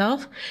pig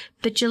itself,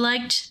 but you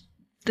liked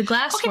the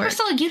glass Okay, work.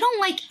 Priscilla, you don't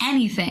like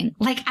anything.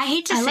 Like, I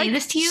hate to say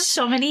this to you.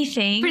 So many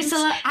things.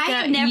 Priscilla, I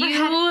have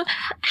never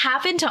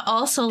happen to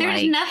also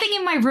There's nothing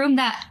in my room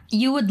that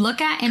you would look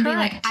at and be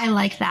like, I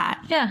like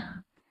that. Yeah.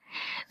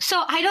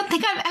 So I don't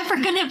think I'm ever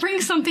going to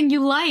bring something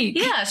you like.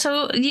 Yeah,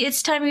 so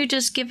it's time you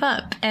just give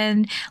up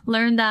and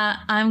learn that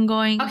I'm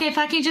going... Okay,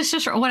 fucking just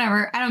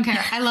whatever. I don't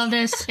care. I love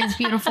this. It's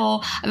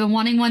beautiful. I've been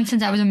wanting one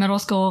since I was in middle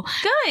school.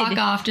 Good. Fuck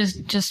off.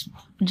 Just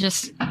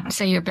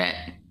say your bit.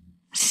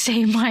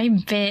 Say my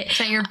bit.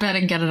 Say your bit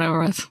and get it over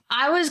with.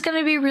 I was going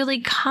to be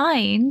really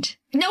kind.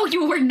 No,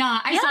 you were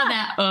not. I saw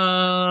that.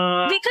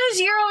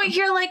 Because you're over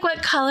here like,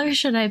 what color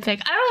should I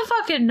pick? I don't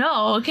fucking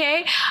know,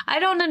 okay?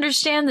 I don't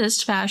understand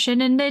this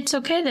fashion, and it's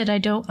okay that I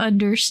don't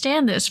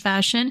understand this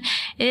fashion.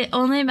 It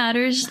only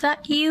matters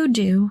that you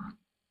do.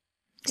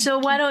 So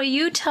why don't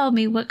you tell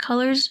me what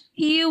colors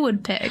you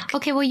would pick?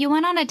 Okay, well, you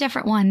went on a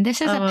different one.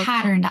 This is a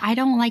pattern. I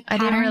don't like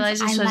patterns. I didn't realize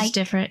this was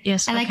different.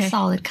 Yes, I like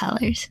solid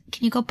colors.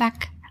 Can you go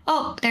back?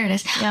 Oh, there it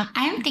is. Yeah.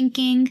 I am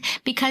thinking,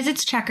 because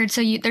it's checkered,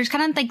 so there's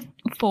kind of like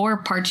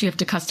 4 parts you have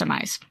to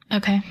customize.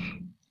 Okay.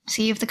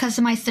 So you have to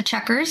customize the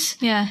checkers.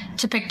 Yeah.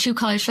 To pick 2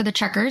 colors for the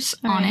checkers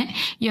on it.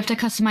 You have to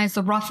customize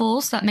the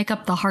ruffles that make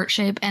up the heart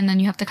shape, and then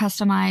you have to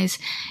customize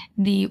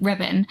the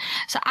ribbon.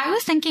 So I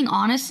was thinking,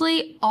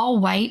 honestly,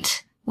 all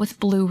white with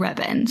blue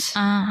ribbons.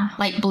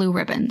 Light blue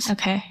ribbons.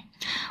 Okay.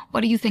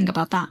 What do you think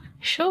about that?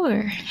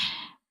 Sure.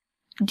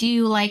 Do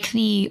you like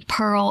the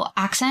pearl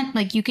accent?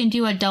 Like, you can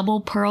do a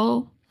double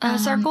pearl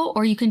circle,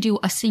 or you can do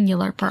a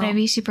singular pearl. Can I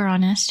be super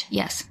honest?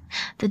 Yes.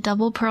 The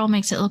double pearl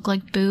makes it look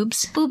like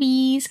boobs.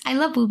 Boobies. I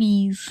love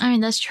boobies. I mean,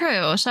 that's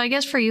true. So I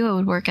guess for you it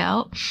would work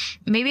out.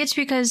 Maybe it's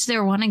because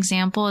their one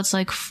example, it's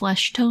like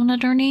flesh tone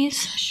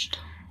underneath.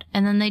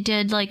 And then they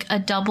did like a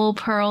double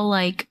pearl,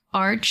 like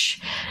arch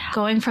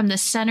going from the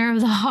center of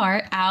the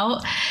heart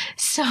out.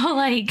 So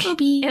like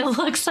Boobies. it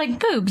looks like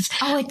boobs.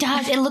 Oh, it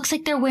does. It looks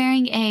like they're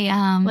wearing a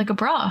Like a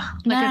bra.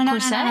 Like a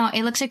corset. No.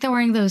 It looks like they're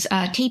wearing those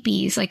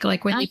tapies, like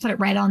where they put it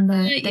right on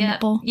the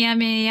nipple. Yeah.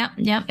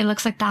 It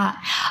looks like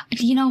that.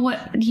 You know what?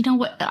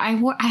 I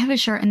have a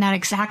shirt in that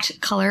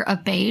exact color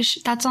of beige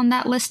that's on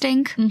that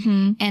listing.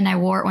 Mm-hmm. And I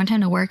wore it one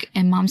time to work,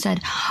 and Mom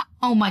said,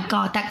 "Oh my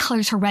God, that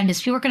color's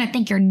horrendous. People are going to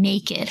think you're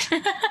naked."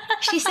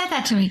 She said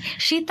that to me.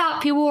 She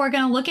thought people were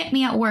going to look at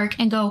me at work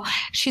and go,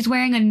 "She's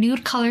wearing a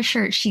nude color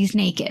shirt. She's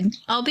naked."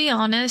 I'll be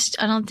honest.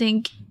 I don't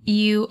think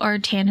you are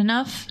tan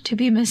enough to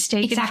be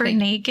mistaken for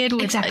naked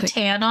with a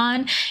tan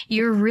on.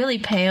 You're really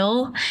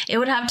pale. It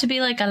would have to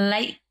be like a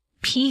light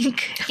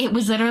pink. It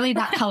was literally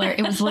that color.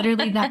 It was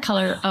literally that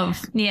color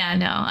of... Yeah,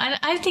 no.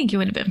 I think you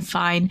would have been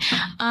fine.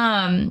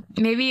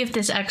 Maybe if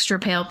this extra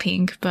pale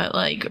pink, but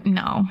like,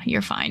 no,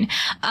 you're fine.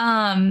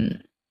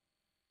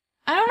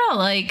 I don't know,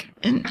 like,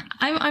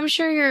 I'm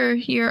sure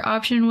your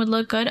option would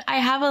look good. I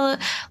have a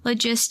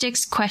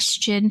logistics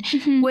question.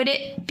 Mm-hmm. Would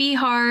it be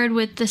hard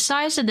with the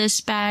size of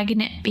this bag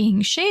and it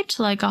being shaped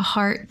like a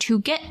heart to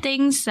get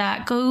things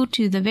that go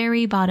to the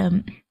very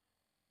bottom?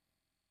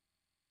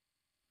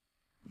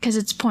 Because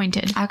it's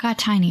pointed. I've got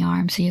tiny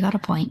arms, so you got a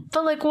point.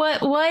 But like,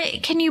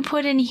 what can you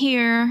put in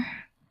here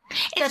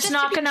that's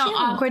not going to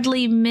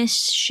awkwardly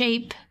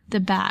misshape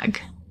the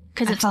bag?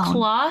 Because it's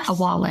cloth. A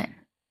wallet.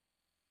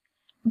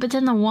 But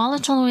then the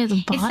wallet's all the way at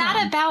the bottom. It's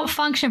not about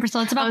function,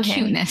 Priscilla. It's about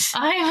cuteness.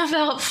 I'm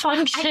about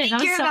function. I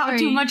think you're about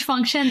too much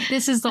function.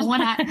 This is the one.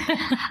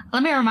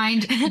 Let me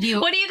remind you.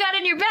 What do you got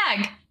in your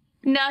bag?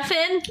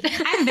 Nothing.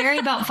 I'm very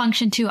about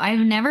function too. I've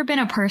never been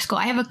a purse girl.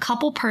 I have a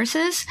couple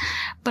purses,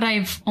 but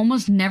I've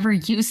almost never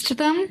used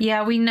them.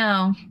 Yeah, we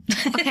know.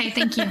 Okay,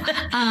 thank you.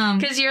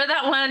 Because you're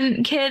that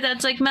one kid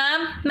that's like,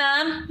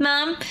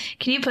 Mom,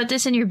 can you put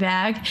this in your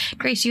bag?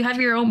 Grace, you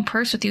have your own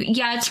purse with you.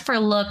 Yeah, it's for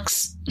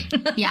looks.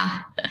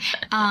 Yeah.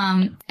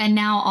 And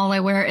now all I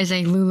wear is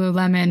a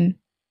Lululemon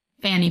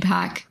fanny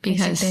pack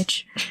because...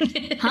 Basic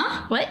bitch.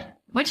 Huh? What?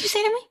 What'd you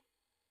say to me?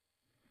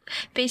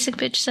 Basic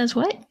bitch says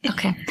what?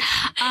 Okay.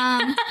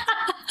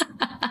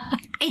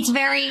 It's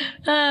very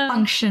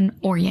function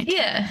oriented.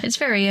 Yeah, it's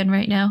very in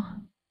right now.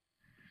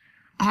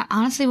 I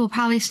honestly will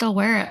probably still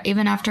wear it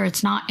even after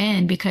it's not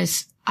in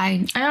because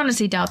I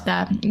honestly doubt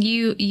that.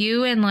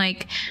 You and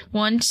like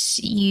once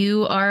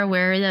you are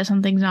aware that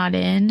something's not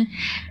in,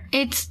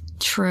 it's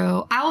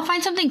true. I will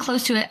find something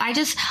close to it. I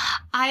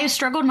have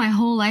struggled my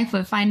whole life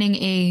with finding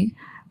a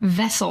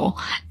vessel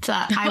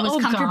that I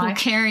was comfortable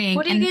carrying.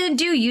 What are you going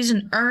to do? Use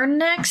an urn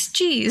next?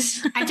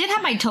 Jeez. I did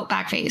have my tote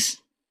bag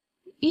phase.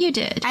 You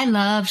did. I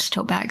loved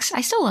tote bags.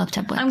 I still love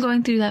tote bags. I'm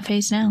going through that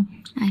phase now.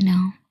 I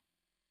know.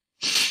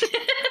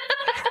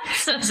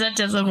 So is that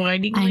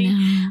disappointing? I know.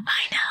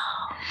 I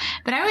know.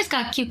 But I always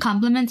got cute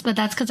compliments, but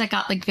that's because I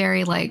got like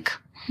very like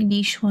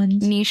niche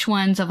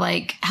ones of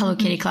like Hello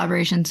Kitty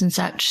collaborations and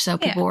such. So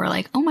people were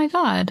like, "Oh my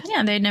God."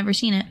 Yeah, they'd never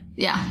seen it.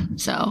 Yeah.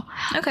 So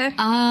okay.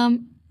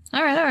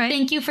 All right.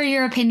 Thank you for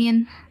your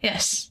opinion.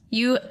 Yes.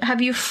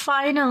 Have you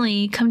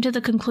finally come to the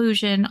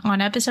conclusion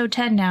on episode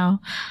 10 now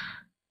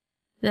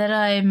that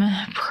I'm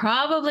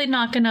probably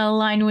not going to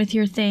align with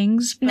your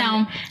things?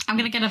 No, I'm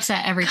going to get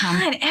upset every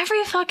time. God,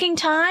 every fucking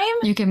time?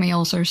 You give me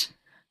ulcers.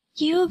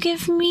 You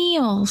give me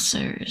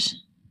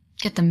ulcers.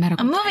 Get the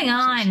medical. I'm moving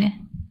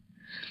on.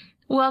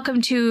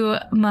 Welcome to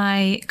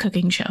my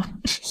cooking show.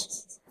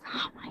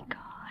 Oh my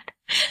God.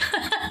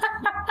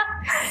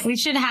 We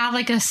should have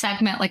like a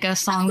segment, like a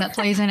song that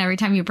plays in every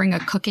time you bring a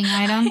cooking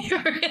item. You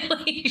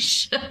really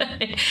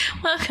should.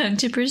 Welcome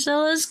to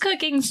Priscilla's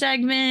cooking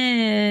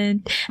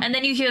segment. And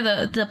then you hear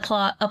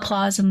the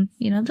applause and,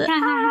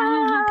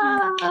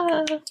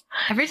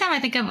 Every time I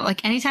think of,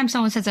 like, anytime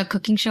someone says a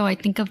cooking show, I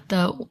think of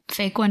the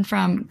fake one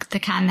from the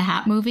Cat in the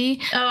Hat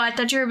movie. Oh, I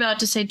thought you were about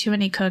to say Too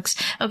Many Cooks.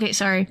 Okay,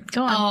 sorry.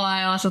 Go on. Oh,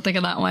 I also think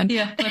of that one.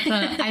 Yeah. But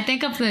I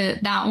think of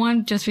that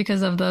one just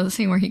because of the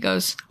scene where he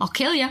goes, "I'll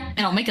kill you,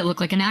 and I'll make it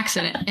look like an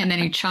accident." And then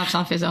he chops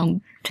off his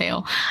own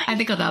tail. I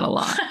think of that a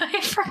lot. I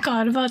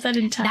forgot about that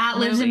entire That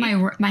lives in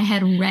my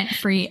head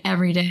rent-free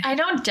every day. I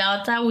don't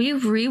doubt that. We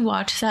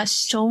rewatched that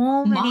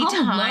so many times.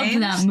 Mom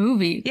loved that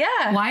movie.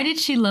 Yeah. Why did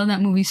she love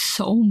that movie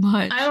so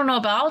much? I don't know,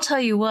 but I'll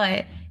tell you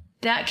what.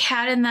 That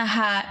Cat in the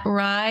Hat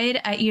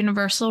ride at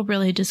Universal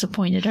really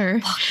disappointed her.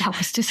 Fuck, that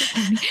was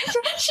disappointing.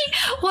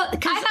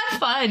 I had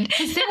fun.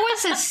 Because there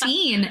was a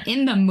scene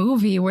in the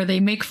movie where they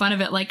make fun of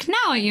it, like,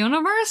 "Now at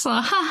Universal,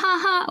 ha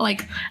ha ha."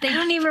 Like, I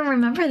don't even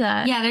remember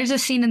that. Yeah, there's a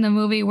scene in the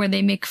movie where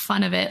they make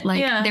fun of it.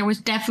 Like, there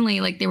was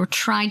definitely, like, they were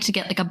trying to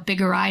get, like, a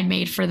bigger ride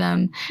made for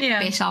them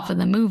based off of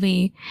the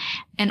movie.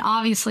 And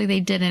obviously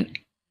they didn't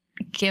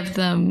give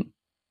them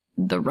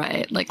the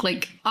riot.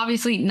 Like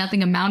obviously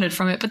nothing amounted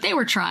from it, but they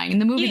were trying. In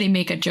the movie, they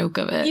make a joke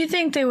of it. You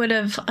think they would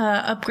have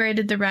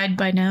upgraded the ride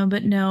by now,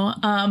 but no.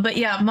 But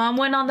yeah, Mom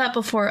went on that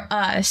before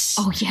us.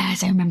 Oh,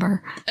 yes, I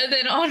remember. And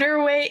then on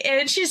her way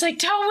in, she's like,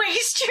 don't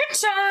waste your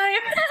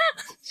time.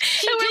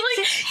 And we're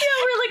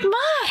like,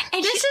 Mom,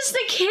 and this is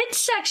the kids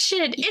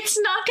section. It's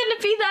not going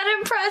to be that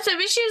impressive.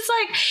 And she was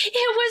like,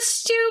 it was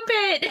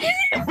stupid.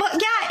 Well,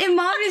 yeah, and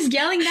Mom is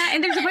yelling that,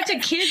 and there's a bunch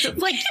of kids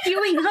like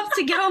queuing up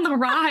to get on the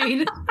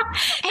ride.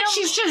 And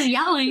she's just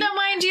yelling. Now,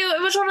 mind you,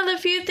 it was one of the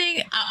few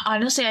things,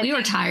 honestly, we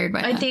were tired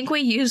by that. I think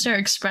we used our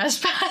express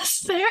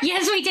pass there.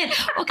 Yes, we did.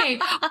 Okay,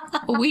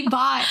 we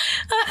bought,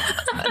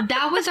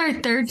 that was our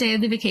third day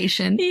of the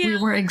vacation. Yeah. We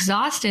were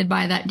exhausted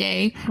by that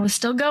day. We're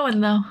still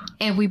going, though.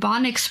 And we bought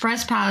an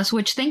express pass,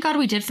 which thank God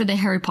we did for the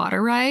Harry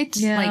Potter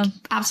rides. Yeah. Like,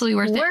 absolutely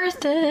worth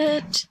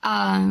it.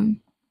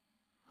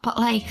 But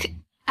like,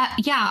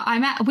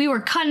 we were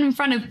cut in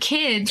front of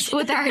kids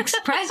with our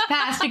express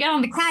pass to get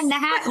on the Cat in the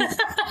Hat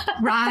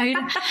ride.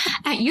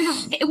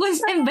 It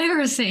was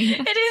embarrassing.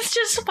 It is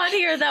just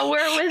funnier that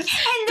we're with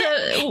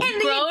the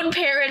grown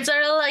parents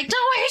are like,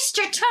 don't waste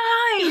your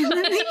time.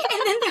 and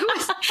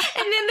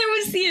then there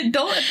was the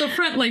adult at the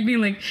front, like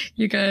being like,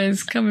 you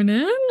guys coming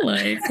in?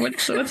 Like,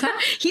 what's happening?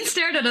 He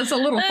stared at us a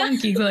little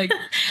funky, like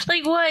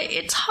what?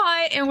 It's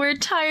hot and we're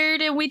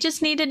tired and we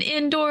just need an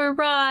indoor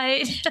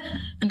ride.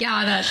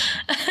 Yeah, that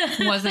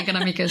wasn't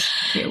gonna make us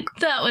puke.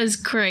 That was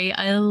great.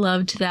 I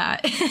loved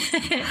that.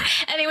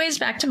 Anyways,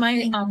 back to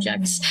my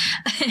objects,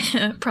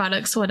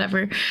 products,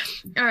 whatever.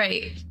 All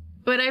right.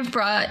 What I've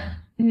brought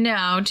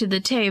now to the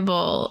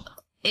table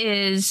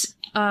is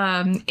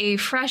a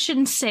Fresh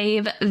and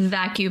Save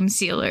vacuum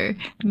sealer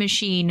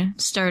machine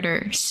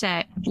starter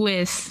set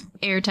with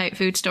airtight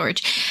food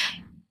storage.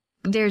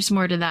 There's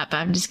more to that, but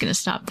I'm just gonna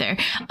stop there.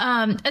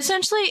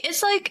 Essentially,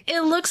 it's like,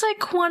 it looks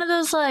like one of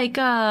those like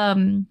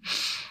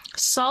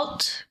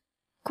salt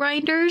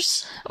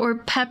grinders or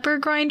pepper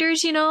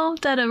grinders, you know,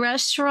 that a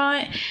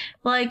restaurant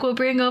like will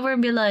bring over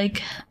and be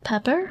like,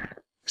 pepper,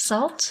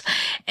 salt,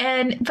 but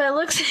it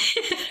looks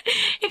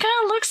it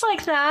kind of looks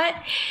like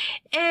that,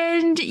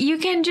 and you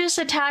can just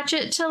attach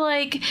it to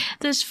like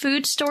this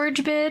food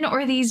storage bin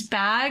or these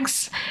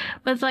bags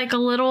with like a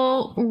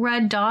little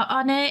red dot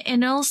on it,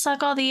 and it'll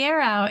suck all the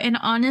air out. And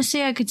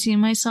honestly, I could see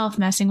myself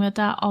messing with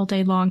that all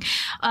day long.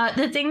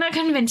 The thing that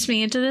convinced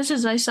me into this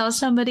is I saw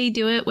somebody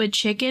do it with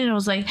chicken, and I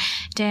was like,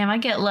 damn, I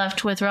get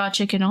left with raw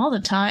chicken all the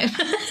time.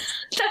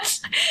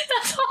 that's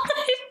all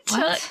it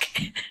took.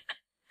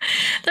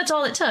 That's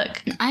all it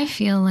took. I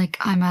feel like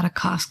I'm at a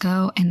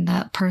Costco and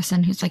that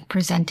person who's like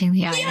presenting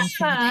the items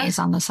for the day is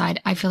on the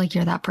side. I feel like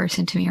you're that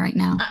person to me right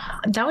now.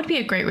 That would be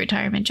a great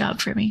retirement job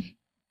for me.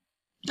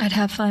 I'd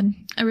have fun.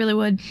 I really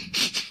would.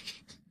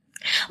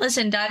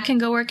 Listen, Dad can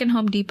go work in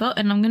Home Depot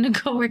and I'm going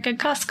to go work at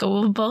Costco.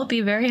 We'll both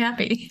be very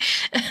happy.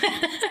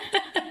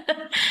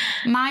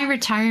 My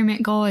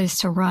retirement goal is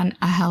to run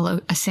a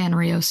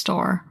Sanrio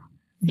store.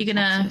 You're going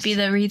to be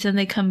the reason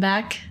they come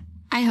back?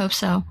 I hope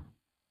so.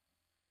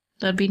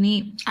 That'd be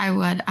neat. I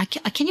would.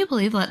 Can you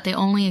believe that they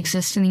only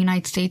exist in the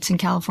United States and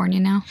California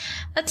now?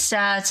 That's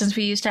sad, since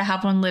we used to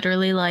have one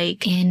literally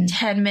like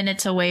 10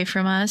 minutes away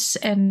from us,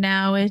 and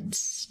now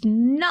it's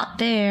not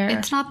there.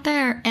 It's not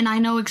there, and I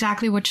know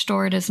exactly which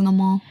store it is in the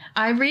mall.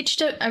 I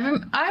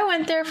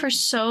went there for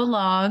so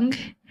long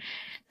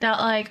that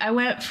like I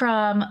went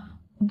from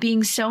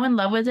being so in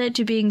love with it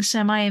to being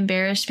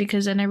semi-embarrassed,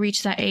 because then I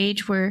reached that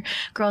age where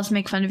girls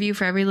make fun of you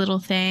for every little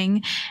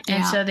thing.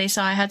 And so they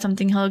saw I had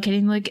something Hello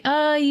Kitty, like,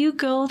 you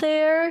go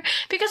there?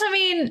 Because, I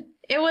mean,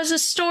 it was a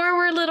store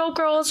where little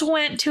girls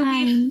went, to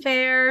be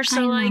fair.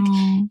 So, like,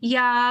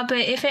 yeah, but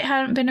if it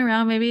hadn't been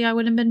around, maybe I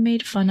wouldn't have been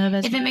made fun of.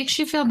 If it makes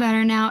you feel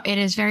better now, it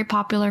is very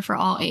popular for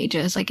all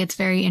ages. Like, it's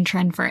very in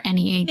trend for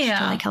any age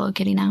to like Hello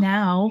Kitty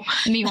now.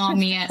 Meanwhile,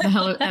 me at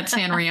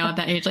Sanrio at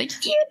that age, like,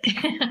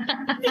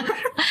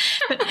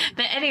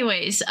 but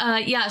anyways,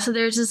 so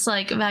there's this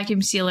like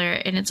vacuum sealer,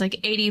 and it's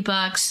like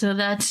 $80. So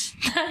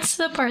that's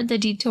the part that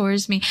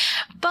detours me,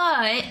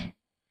 but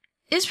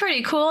it's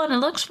pretty cool and it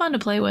looks fun to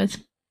play with.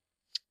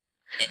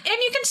 And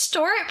you can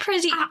store it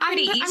pretty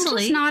easily. I'm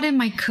just not in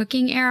my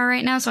cooking era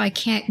right now, so I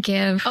can't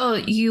give. Oh,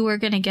 you were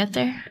gonna get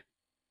there?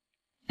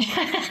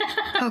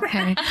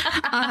 Okay.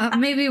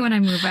 Maybe when I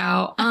move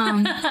out.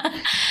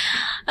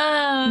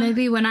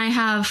 Maybe when I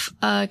have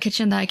a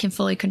kitchen that I can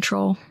fully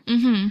control.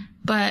 Mm-hmm.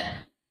 But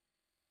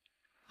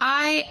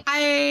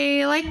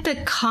I like the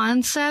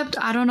concept.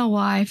 I don't know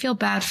why. I feel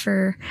bad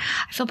for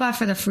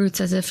the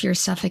fruits, as if you're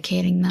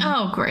suffocating them.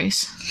 Oh,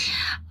 Grace.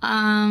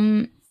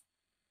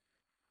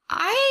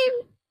 I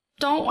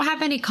don't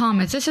have any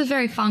comments. This is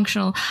very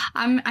functional.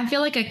 I feel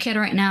like a kid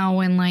right now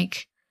when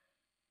like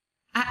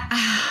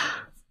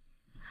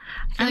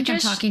I'm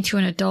talking to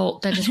an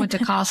adult that just went to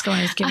Costco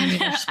and is giving me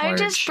their splurge. I'm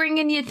just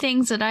bringing you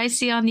things that I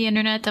see on the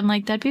internet. I'm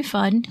like, that'd be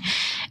fun.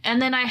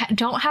 And then I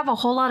don't have a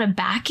whole lot of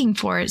backing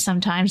for it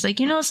sometimes.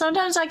 Like, you know,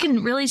 sometimes I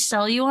can really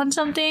sell you on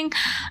something.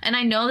 And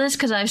I know this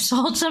because I've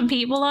sold some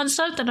people on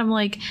stuff that I'm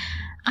like,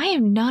 I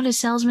am not a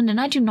salesman and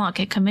I do not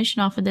get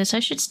commission off of this. I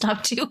should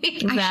stop doing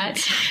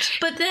that.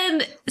 But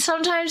then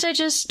sometimes I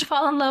just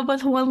fall in love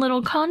with one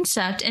little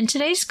concept. And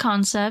today's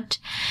concept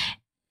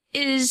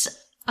is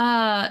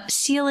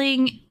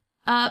sealing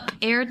up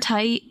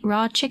airtight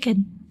raw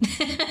chicken.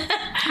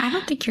 I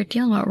don't think you're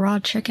dealing with raw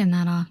chicken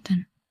that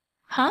often.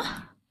 Huh?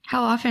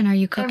 How often are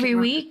you cooking? Every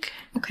week.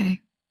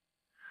 Okay.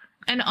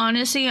 And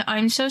honestly,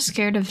 I'm so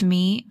scared of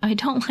meat. I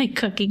don't like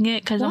cooking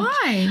it because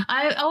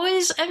I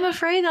always am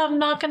afraid that I'm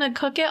not going to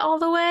cook it all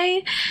the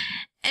way.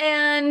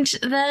 And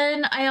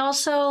then I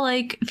also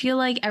like feel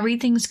like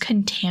everything's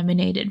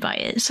contaminated by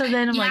it. So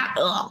then I'm like,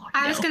 oh,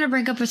 I was going to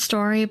bring up a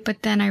story,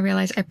 but then I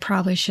realized I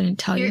probably shouldn't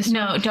tell you.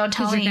 No, don't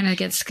tell me. Because you're going to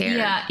get scared.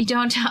 Yeah, you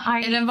don't tell.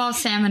 It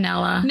involves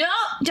salmonella. No,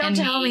 don't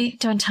tell me.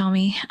 Don't tell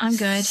me. I'm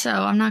good. So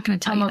I'm not going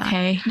to tell you that. I'm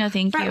okay. No,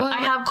 thank you.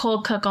 I have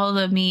cold cook all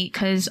the meat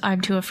because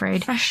I'm too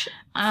afraid. Fresh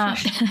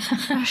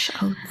oats.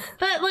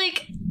 But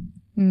like...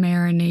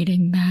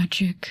 Marinating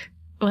magic.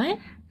 What?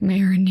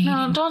 Marinating.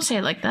 No, don't say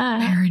it like that.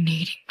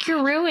 Marinating.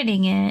 You're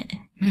ruining it.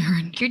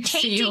 You're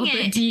tainting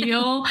it.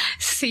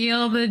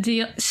 Seal the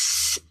deal.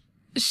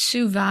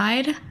 Sous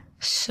vide.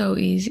 So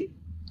easy.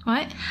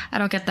 What? I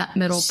don't get that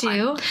middle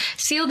part.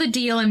 Seal the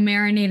deal and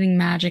marinating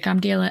magic. I'm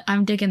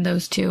digging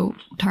those two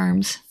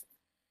terms.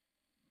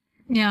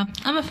 Yeah,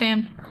 I'm a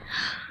fan.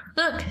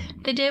 Look,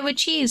 they did it with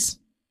cheese.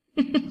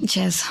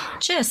 Cheese.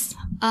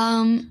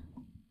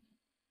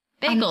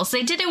 Bagels.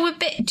 They did it with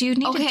do you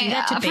need to do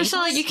that to bagels? First of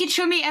all, you can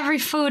show me every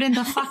food in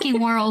the fucking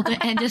world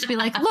and just be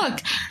like, look,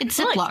 it's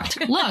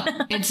ziplocked. Look,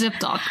 it's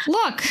ziplocked.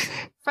 Look.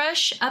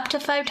 Fresh up to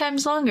 5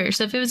 times longer.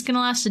 So if it was going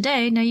to last a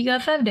day, now you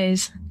got 5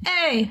 days.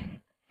 Hey!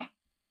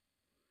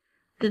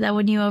 Did that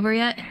win you over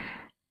yet?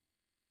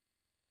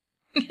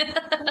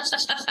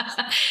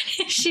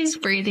 She's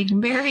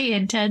breathing very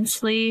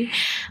intensely,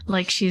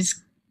 like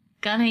she's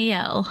gonna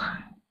yell.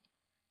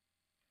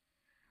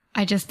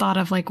 I just thought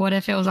of, like, what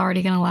if it was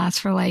already going to last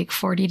for, like,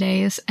 40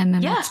 days, and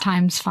then that's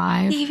times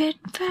 5? Even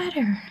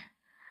better.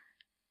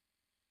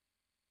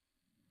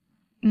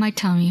 My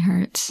tummy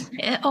hurts.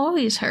 It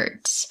always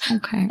hurts.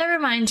 Okay. That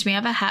reminds me, I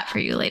have a hat for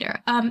you later.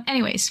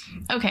 Anyways,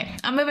 okay,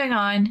 I'm moving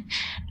on.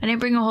 I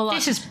didn't bring a whole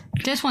lot.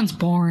 This one's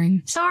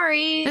boring.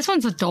 Sorry. This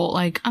one's adult.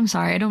 Like, I'm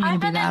sorry, I don't mean to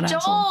be that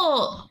asshole. I'm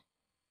an adult.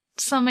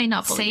 Some may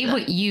not believe Say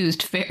what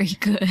used. Very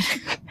good.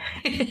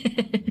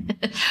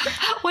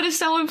 What if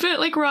someone put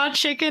like raw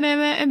chicken in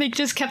it and they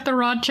just kept the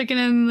raw chicken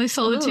and they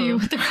sold it to you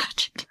with the raw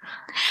chicken?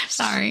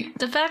 Sorry.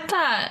 The fact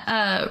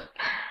that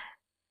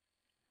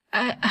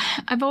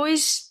I've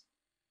always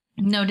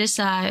noticed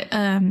that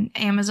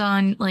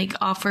Amazon like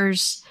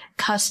offers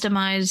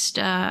customized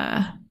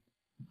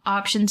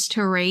options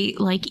to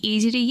rate, like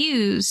easy to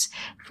use,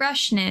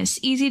 freshness,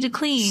 easy to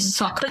clean,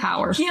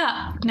 power.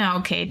 Yeah. No,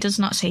 okay, it does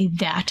not say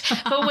that.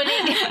 But when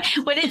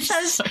it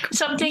says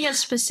something as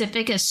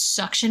specific as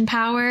suction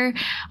power,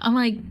 I'm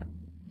like,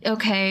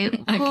 okay,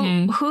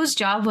 whose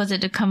job was it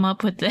to come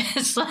up with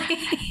this? Like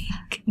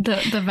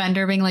the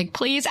vendor being like,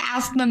 please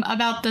ask them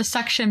about the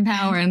suction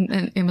power,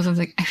 and Amazon's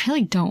like, I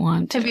really don't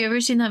want to. Have you ever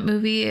seen that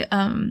movie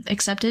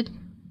Accepted?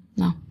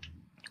 No.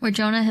 Where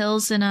Jonah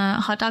Hill's in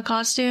a hot dog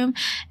costume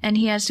and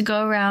he has to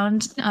go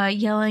around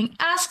yelling,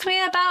 ask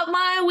me about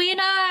my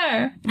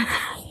wiener.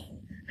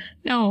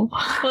 No.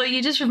 Well,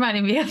 you just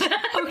reminded me of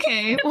that.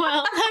 Okay,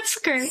 well, that's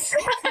great.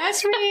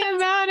 Ask me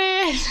about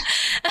it.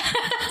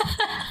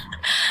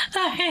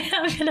 Okay,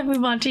 I'm going to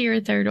move on to your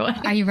third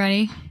one. Are you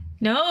ready?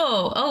 No.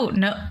 Oh,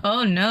 no.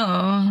 Oh,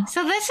 no.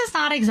 So this is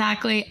not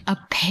exactly a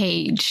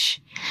page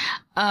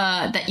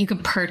that you can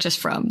purchase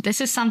from.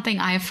 This is something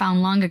I have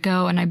found long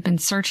ago and I've been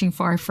searching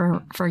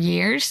for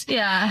years.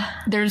 Yeah.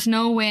 There's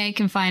no way I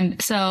can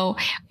find. So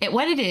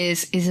what it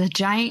is a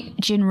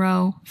giant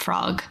Jinro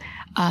frog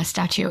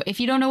statue. If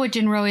you don't know what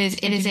Jinro is,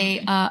 it is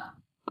a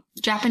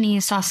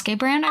Japanese Sasuke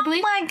brand, I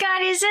believe. Oh my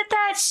god, is it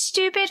that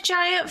stupid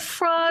giant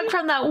frog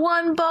from that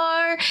one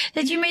bar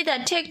that you made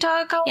that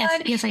TikTok on?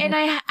 Yes, I did.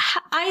 And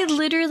I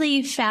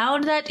literally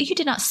found that. You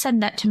did not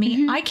send that to me.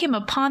 Mm-hmm. I came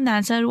upon that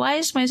and said, why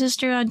is my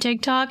sister on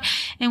TikTok?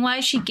 And why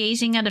is she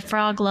gazing at a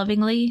frog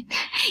lovingly?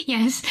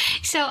 Yes.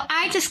 So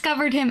I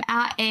discovered him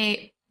at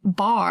a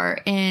bar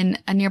in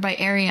a nearby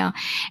area,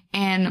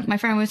 and my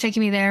friend was taking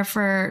me there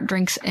for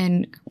drinks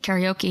and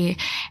karaoke,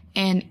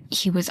 and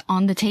he was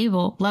on the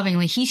table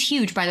lovingly. He's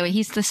huge, by the way.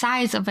 He's the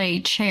size of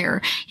a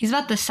chair. He's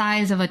about the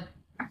size of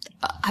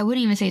I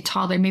wouldn't even say a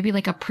toddler, maybe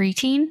like a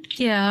preteen.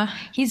 Yeah.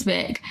 He's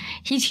big.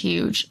 He's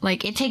huge.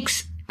 Like, it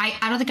takes, I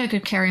don't think I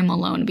could carry him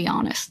alone, to be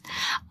honest.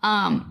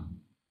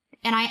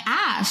 And I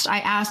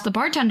asked the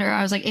bartender,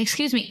 I was like,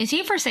 excuse me, is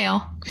he for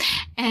sale?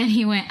 And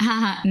he went,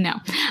 haha, no.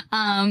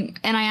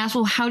 And I asked,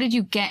 well, how did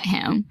you get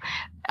him?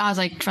 I was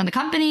like, from the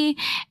company.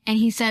 And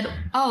he said,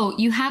 oh,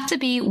 you have to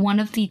be one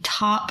of the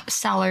top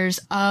sellers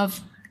of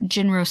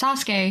Jinro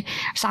sake,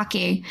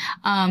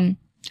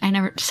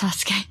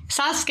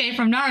 Sasuke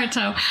from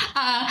Naruto.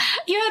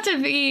 You have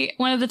to be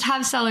one of the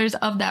top sellers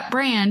of that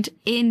brand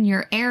in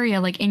your area,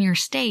 like in your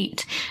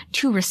state,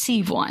 to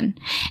receive one.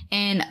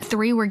 And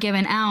 3 were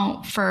given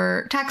out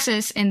for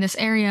Texas in this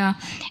area,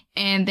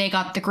 and they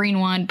got the green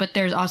one, but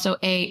there's also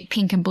a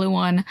pink and blue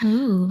one.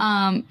 Ooh.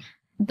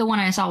 The one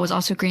I saw was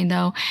also green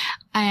though.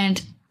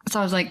 And so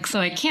I was like, so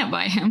I can't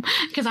buy him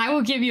because I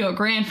will give you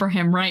 $1,000 for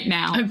him right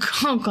now.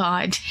 Oh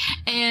God.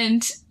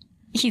 And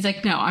he's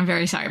like, no, I'm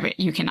very sorry, but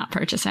you cannot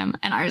purchase him.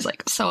 And I was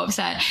like, so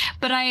upset.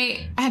 But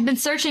I have been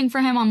searching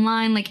for him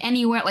online, like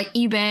anywhere, like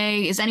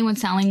eBay. Is anyone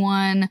selling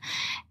one?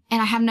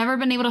 And I have never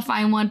been able to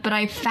find one, but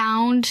I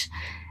found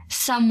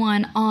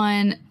someone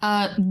on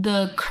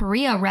the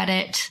Korea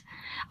Reddit.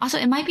 Also,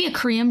 it might be a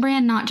Korean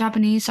brand, not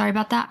Japanese. Sorry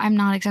about that. I'm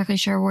not exactly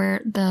sure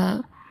where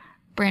the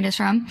brand is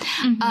from.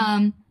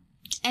 Mm-hmm.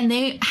 And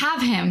they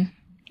have him.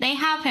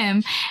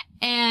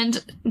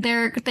 And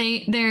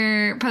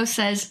their post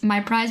says,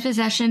 my prized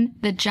possession,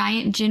 the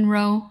giant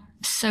Jinro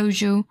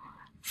soju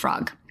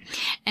frog.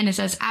 And it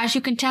says, as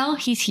you can tell,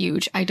 he's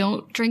huge. I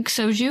don't drink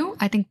soju.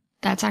 I think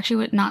that's actually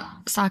what,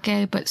 not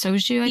sake, but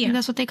soju. I think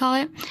that's what they call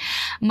it.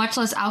 Much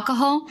less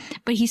alcohol,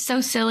 but he's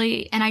so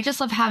silly. And I just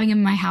love having him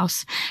in my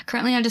house.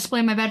 Currently on display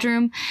in my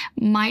bedroom.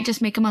 Might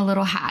just make him a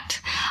little hat.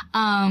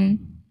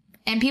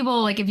 And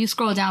people, like, if you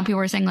scroll down,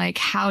 people are saying, like,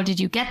 how did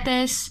you get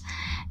this?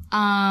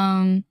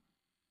 And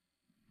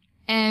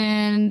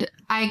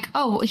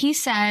he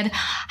said,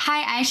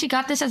 hi, I actually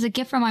got this as a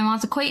gift from my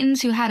mom's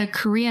acquaintance who had a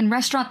Korean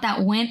restaurant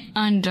that went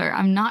under.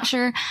 I'm not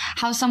sure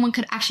how someone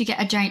could actually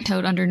get a giant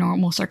toad under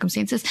normal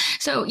circumstances.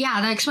 So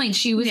yeah, that explains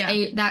she was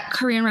that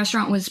Korean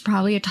restaurant was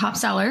probably a top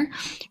seller,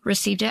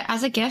 received it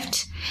as a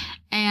gift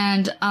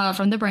and,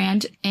 from the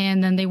brand.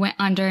 And then they went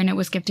under and it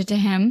was gifted to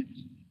him.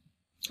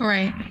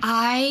 Right.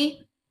 I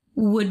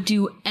would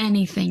do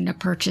anything to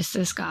purchase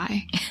this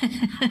guy.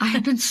 I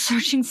have been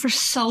searching for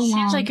so long.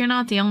 Seems like you're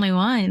not the only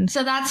one.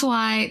 So that's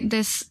why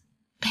this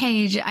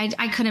page,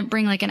 I couldn't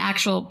bring like an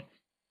actual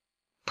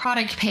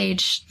product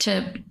page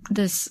to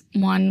this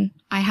one.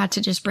 I had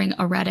to just bring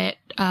a Reddit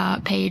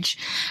page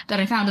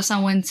that I found of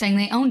someone saying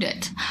they owned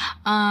it.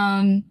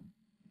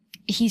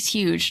 He's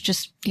huge.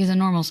 He's a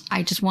normals.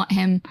 I just want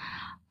him.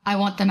 I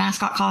want the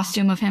mascot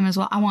costume of him as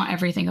well. I want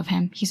everything of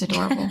him. He's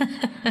adorable.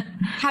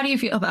 How do you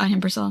feel about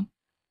him, Priscilla?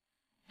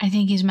 I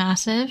think he's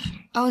massive.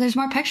 Oh, there's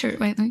more pictures.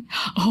 Wait.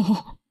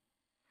 Oh,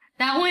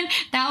 that one,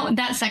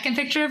 that second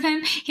picture of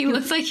him, he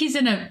looks like he's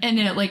in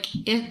a, like,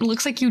 it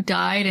looks like you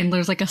died and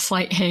there's like a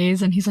slight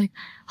haze and he's like,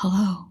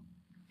 hello.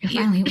 You're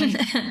finally awake.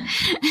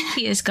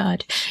 He is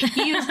God.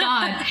 He is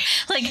God.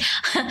 Like,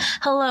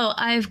 hello,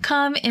 I've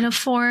come in a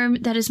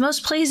form that is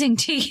most pleasing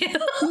to you. He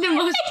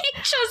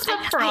chose the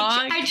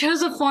frog. I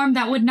chose a form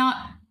that would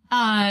not,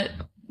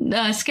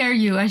 scare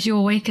you as you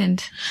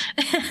awakened.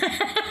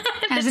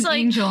 As an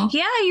angel.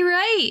 Yeah, you're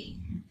right.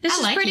 This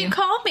is pretty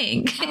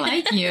calming. I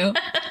like you.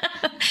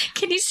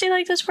 Can you stay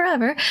like this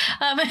forever?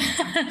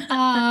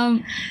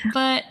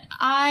 But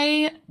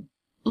I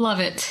love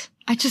it.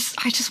 I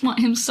just want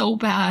him so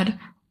bad.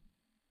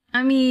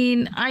 I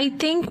mean, I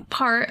think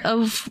part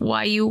of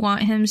why you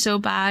want him so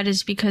bad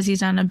is because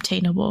he's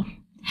unobtainable.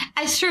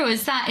 It's true.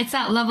 It's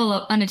that level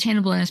of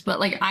unattainableness. But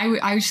like,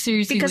 I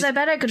seriously I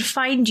bet I could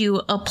find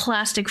you a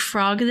plastic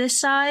frog this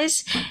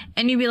size,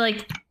 and you'd be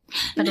like,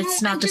 but no,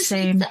 it's not the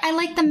same. I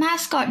like the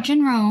mascot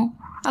Jinro.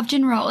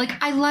 Like,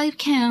 I like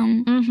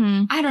him.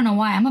 Mm-hmm. I don't know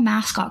why. I'm a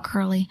mascot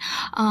girly.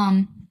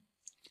 But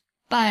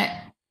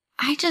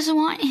I just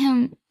want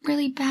him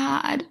really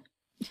bad.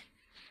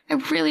 I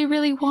really,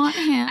 really want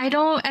him. I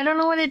don't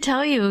know what to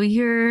tell you.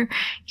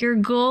 Your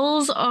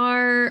goals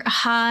are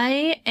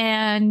high,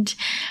 and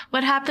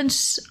what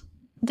happens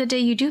the day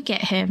you do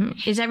get him?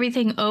 Is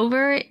everything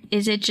over?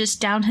 Is it just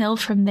downhill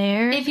from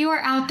there? If you are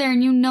out there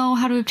and you know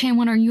how to obtain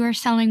one or you are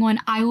selling one,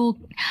 I will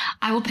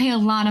pay a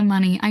lot of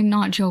money. I'm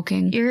not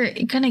joking. You're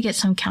gonna get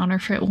some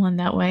counterfeit one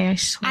that way, I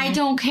swear. I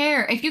don't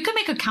care. If you can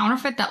make a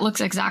counterfeit that looks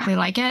exactly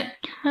like it,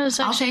 that's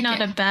actually not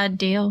a bad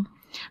deal.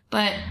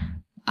 But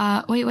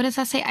wait, what does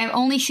that say? I've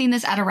only seen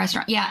this at a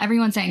restaurant. Yeah,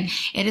 everyone's saying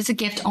it is a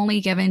gift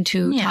only given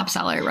to top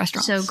seller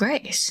restaurants. So,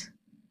 Grace,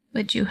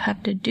 what you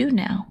have to do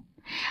now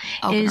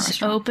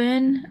is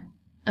open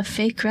a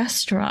fake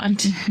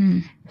restaurant. Mm-hmm.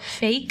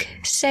 Fake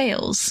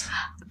sales.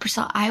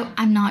 Priscilla,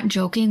 I'm not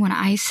joking when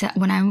I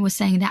was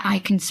saying that I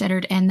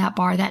considered in that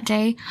bar that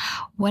day.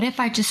 What if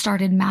I just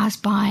started mass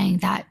buying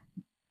that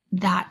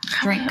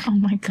drink? Oh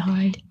my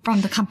God.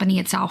 From the company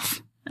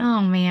itself.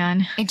 Oh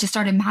man. It just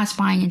started mass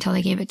buying until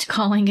they gave it to me.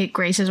 Calling it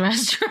Grace's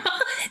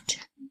restaurant.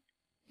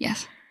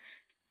 Yes.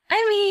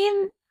 I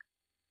mean,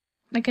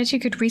 I guess you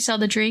could resell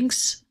the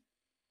drinks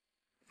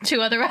to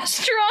other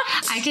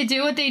restaurants. I could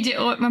do what they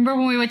do. Remember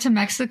when we went to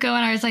Mexico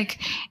and I was like,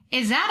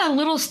 is that a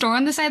little store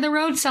on the side of the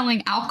road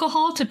selling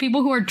alcohol to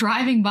people who are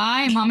driving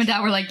by? And Mom and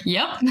Dad were like,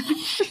 yep.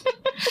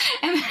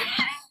 And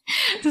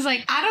It's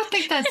like, I don't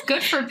think that's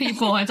good for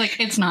people. It's like,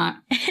 it's not.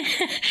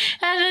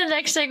 And the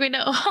next thing we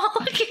know, oh,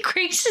 look at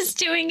Grace is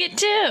doing it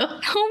too.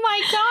 Oh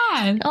my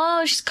God.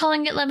 Oh, she's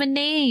calling it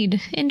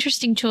lemonade.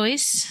 Interesting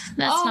choice.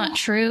 That's not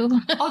true.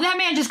 Oh, that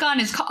man just got in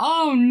his car.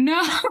 Oh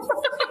no.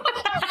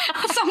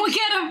 Someone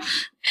get him.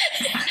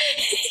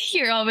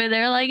 You're over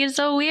there like, it's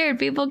so weird.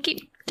 People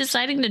keep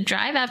deciding to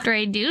drive after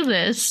I do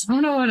this. I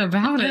don't know what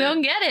about it. I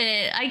don't get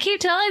it. I keep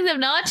telling them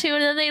not to,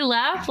 and then they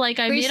laugh like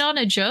I'm in on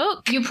a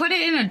joke. You put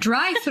it in a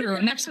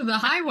drive-thru next to the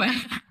highway,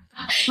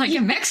 like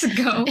in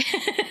Mexico.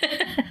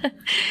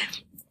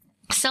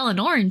 Selling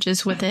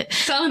oranges with it.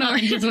 Selling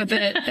oranges with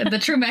it. The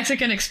true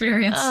Mexican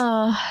experience.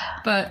 Oh.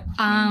 But,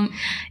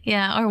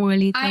 yeah, our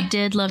Abuelita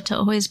did love to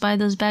always buy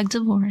those bags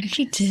of orange.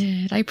 She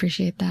did. I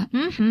appreciate that.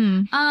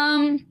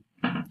 Mm-hmm.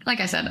 Like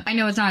I said, I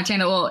know it's not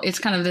attainable. It's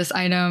kind of this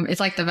item. It's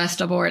like the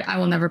Vesta board. I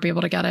will never be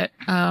able to get it.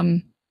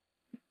 And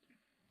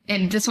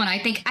this one, I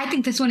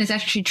think this one is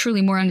actually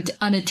truly more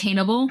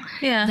unattainable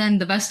than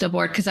the Vesta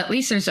board, because at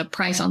least there's a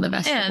price on the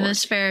Vesta board. Yeah,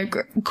 that's fair.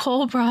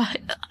 Cole brought,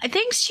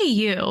 thanks to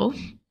you,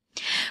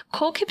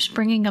 Cole keeps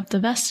bringing up the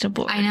Vesta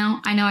board. I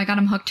know. I got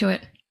him hooked to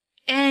it.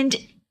 And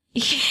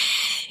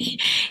he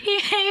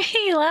made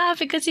me laugh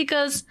because he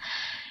goes,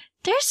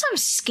 there's some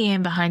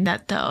scam behind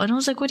that though. And I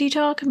was like, what are you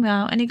talking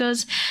about? And he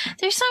goes,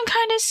 there's some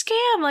kind of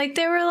scam. Like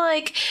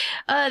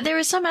there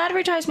was some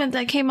advertisement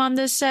that came on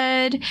that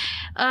said,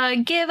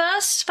 give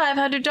us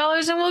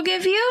 $500 and we'll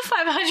give you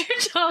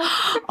 $500.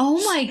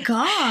 Oh my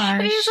gosh.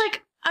 And he's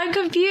like, I'm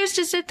confused.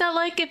 Is it that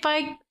like if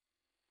I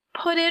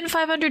put in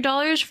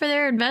 $500 for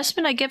their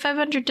investment, I get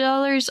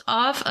 $500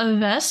 off a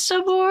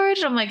Vesta board?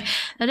 And I'm like,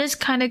 that is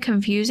kind of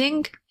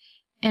confusing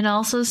and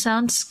also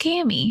sounds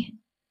scammy.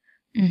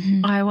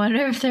 Mm-hmm. I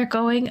wonder if they're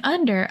going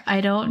under.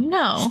 I don't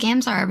know.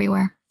 Scams are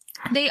everywhere.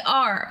 They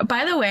are.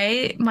 By the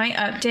way, my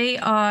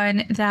update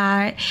on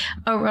that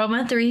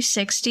Aroma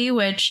 360,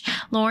 which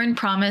Lauren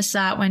promised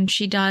that when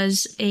she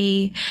does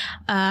a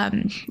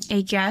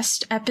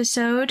guest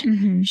episode,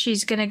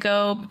 she's going to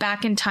go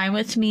back in time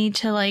with me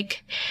to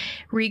like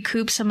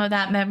recoup some of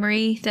that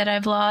memory that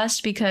I've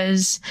lost,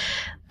 because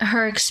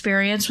her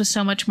experience was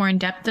so much more in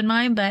depth than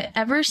mine. But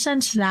ever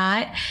since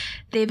that,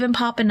 they've been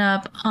popping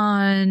up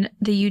on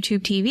the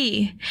YouTube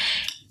TV.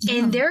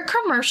 And their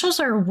commercials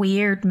are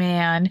weird,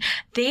 man.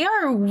 They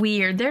are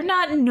weird. They're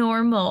not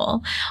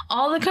normal.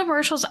 All the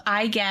commercials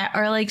I get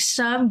are like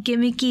some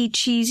gimmicky,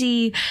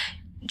 cheesy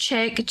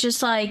chick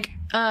just like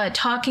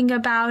talking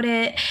about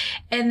it.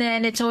 And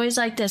then it's always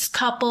like this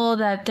couple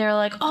that they're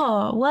like,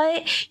 oh,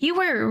 what? You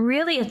were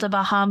really at the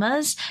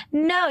Bahamas?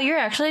 No, you're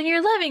actually in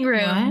your living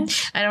room.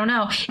 What? I don't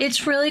know.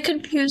 It's really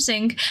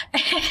confusing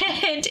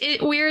and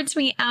it weirds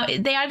me out.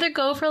 They either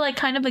go for like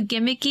kind of a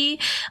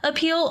gimmicky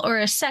appeal or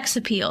a sex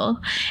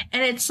appeal.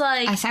 And it's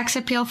like a sex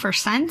appeal for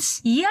scents?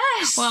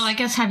 Yes. Well, I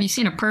guess, have you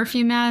seen a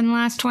perfume ad in the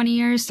last 20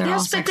 years? They're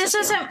yes, but this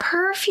isn't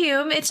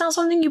perfume. It's not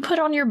something you put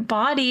on your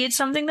body. It's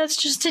something that's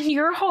just in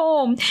your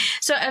home.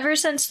 So ever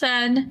since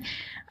then,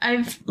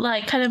 I've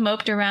like kind of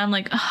moped around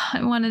like, oh,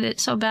 I wanted it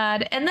so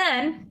bad. And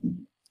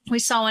then we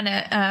saw one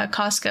at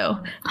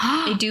Costco,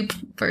 a dupe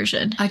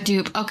version. A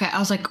dupe. Okay. I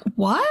was like,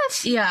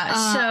 what?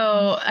 Yeah.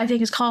 So I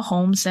think it's called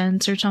Home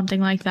Sense or something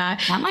like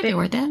that. That might be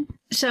worth it.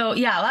 So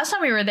yeah, last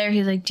time we were there,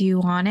 he's like, do you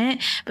want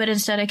it? But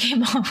instead I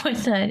came up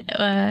with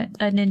a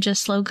Ninja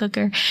slow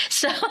cooker.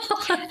 So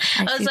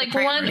I was like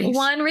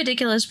one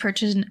ridiculous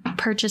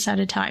purchase at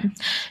a time.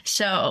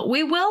 So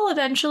we will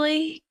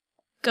eventually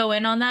go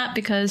in on that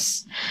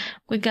because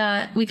we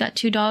got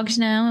 2 dogs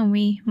now and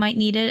we might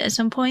need it at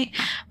some point,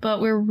 but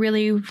we're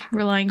really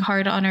relying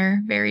hard on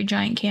our very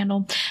giant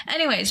candle.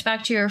 Anyways,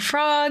 back to your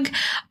frog.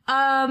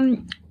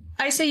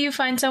 I say you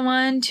find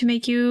someone to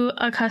make you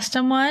a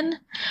custom one,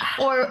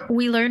 or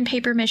we learn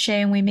paper mache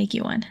and we make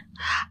you one.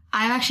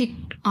 I've actually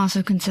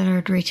also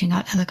considered reaching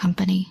out to the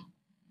company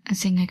and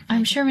seeing like,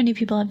 I'm sure many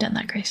people have done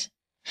that, Grace.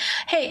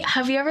 Hey,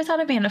 have you ever thought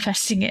of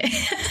manifesting it?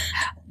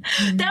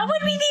 That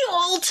would be the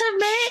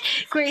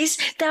ultimate,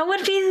 Grace. That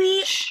would be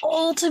the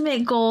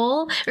ultimate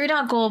goal, or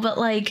not goal, but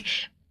like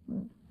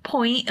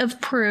point of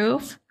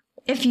proof.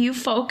 If you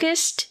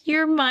focused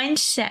your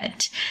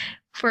mindset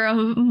for a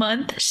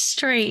month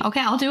straight. Okay,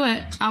 I'll do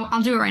it.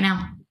 I'll do it right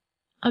now.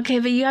 Okay,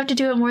 but you have to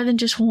do it more than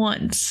just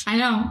once. I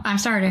know. I'm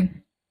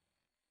starting.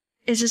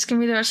 Is this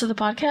going to be the rest of the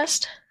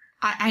podcast?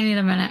 I need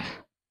a minute.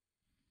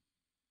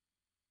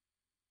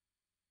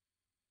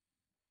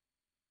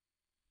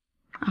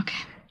 Okay.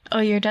 Oh,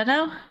 you're done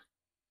now?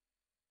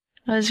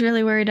 I was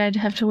really worried I'd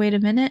have to wait a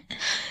minute.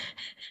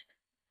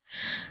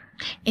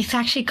 It's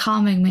actually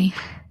calming me.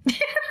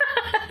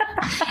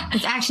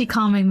 It's actually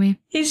calming me.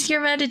 He's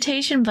your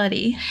meditation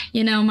buddy.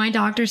 You know, my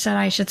doctor said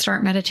I should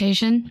start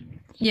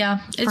meditation. Yeah,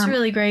 it's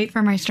really great.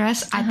 For my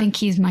stress. I think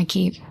he's my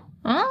keep.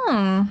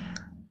 Oh,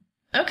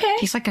 okay.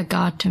 He's like a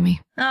god to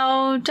me.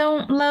 Oh,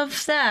 don't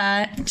love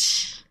that.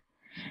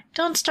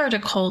 Don't start a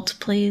cult,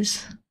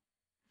 please.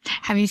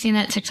 Have you seen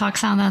that TikTok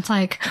sound that's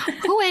like,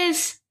 who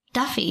is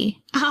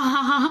Duffy.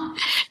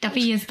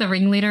 Duffy is the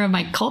ringleader of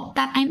my cult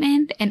that I'm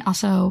in. And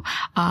also,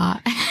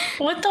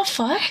 What the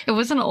fuck? it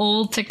was an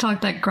old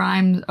TikTok that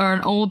Grimes, or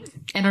an old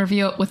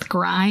interview with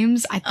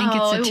Grimes. I think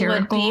it's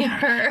satirical. It would be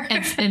her.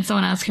 And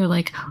someone asked her,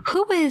 like,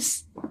 who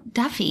is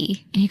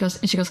Duffy? And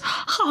she goes,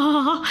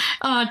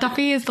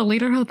 Duffy is the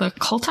leader of the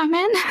cult I'm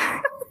in.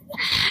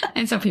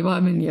 And so people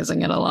have been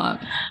using it a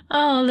lot.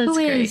 Oh, that's Who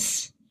great.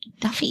 is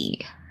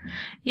Duffy?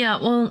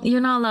 Yeah, well,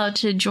 you're not allowed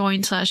to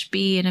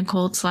join/be in a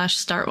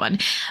cult/start one.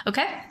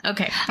 Okay?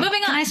 Okay.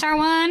 Moving Can on. I start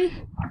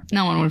one?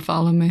 No one would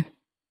follow me.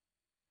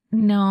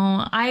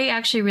 No, I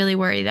actually really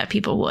worry that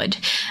people would.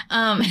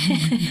 I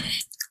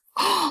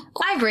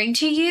bring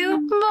to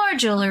you more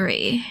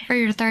jewelry For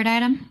your third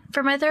item?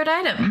 for my third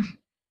item.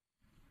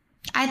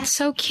 It's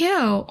so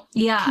cute.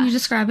 Yeah. Can you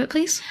describe it,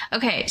 please?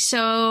 Okay,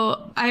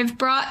 so I've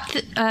brought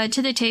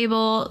to the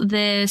table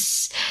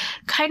this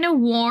kind of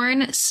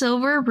worn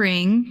silver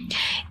ring.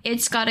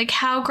 It's got a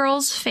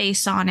cowgirl's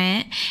face on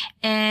it,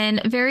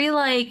 and very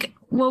like,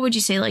 what would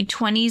you say, like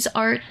 20s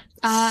art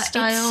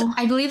style?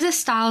 I believe this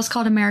style is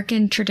called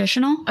American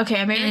Traditional.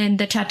 Okay, In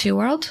the tattoo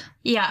world.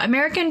 Yeah,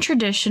 American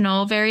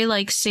traditional, very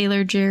like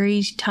Sailor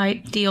Jerry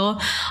type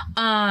deal.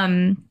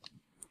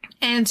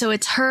 And so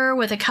it's her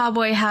with a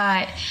cowboy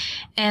hat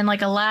and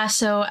like a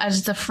lasso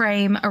as the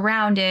frame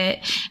around it.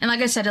 And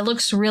like I said, it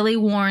looks really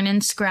worn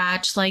and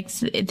scratched, like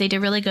they did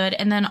really good.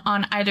 And then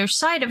on either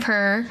side of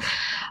her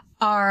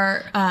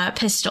are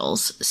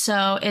pistols.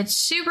 So it's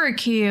super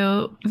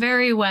cute,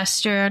 very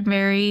Western,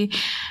 very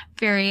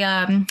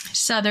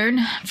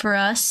Southern for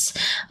us.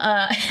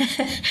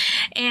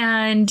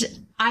 And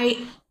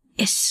I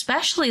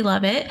especially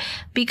love it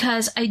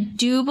because I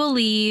do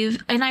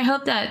believe, and I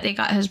hope that they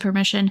got his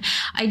permission,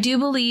 I do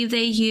believe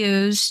they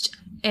used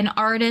an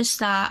artist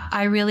that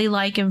I really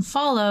like and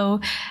follow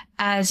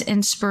as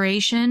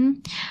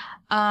inspiration.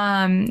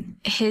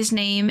 His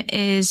name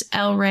is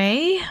El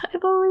Rey, I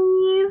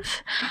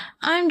believe.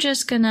 I'm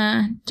just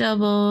gonna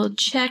double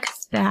check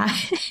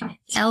that.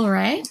 El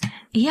Rey?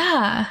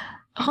 Yeah.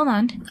 Hold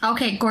on.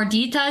 Okay,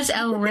 Gorditas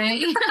El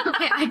Rey.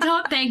 Okay, I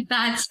don't think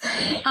that's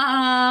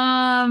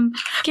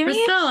Give me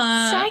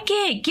Priscilla. a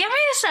second. Give me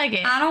a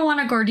second. I don't want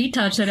a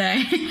gordita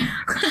today.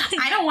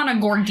 I don't want a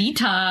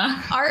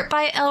gordita. Art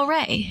by El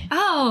Rey.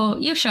 Oh,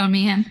 you've shown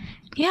me him.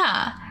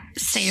 Yeah.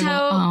 Save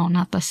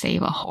not the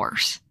save a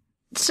horse.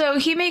 So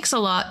he makes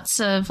lots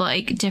of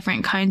like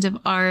different kinds of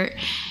art.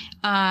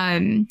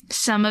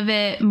 Some of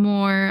it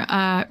more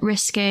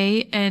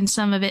risque and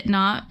some of it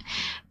not.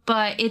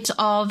 But it's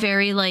all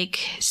very like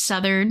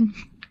Southern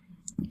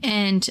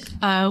and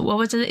what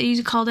was it that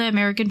you called it?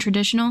 American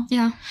traditional?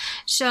 Yeah.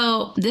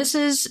 So this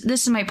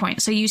is my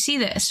point. So you see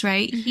this,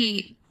 right?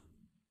 He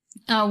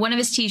one of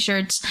his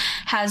t-shirts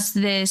has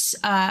this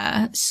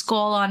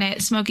skull on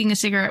it, smoking a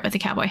cigarette with a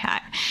cowboy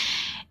hat.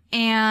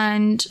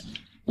 And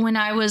when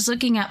I was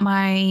looking at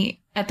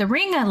the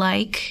ring I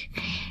like,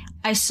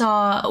 I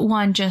saw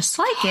one just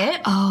like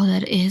it. Oh,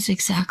 that is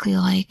exactly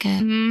like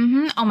it.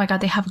 Mm-hmm. Oh my god,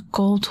 they have a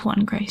gold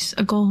one, Grace.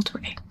 A gold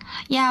ring.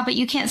 Yeah, but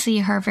you can't see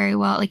her very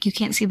well. Like, you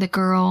can't see the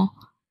girl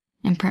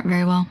in print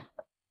very well.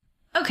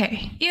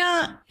 Okay.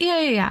 Yeah.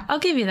 I'll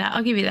give you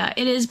that.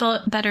 It is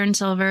better in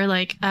silver.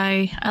 Like,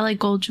 I like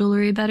gold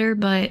jewelry better,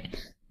 but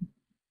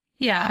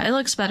yeah, it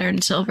looks better in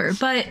silver.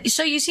 But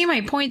so you see my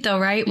point though,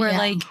 right? Where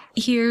like,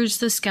 here's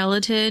the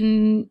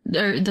skeleton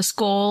or the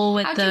skull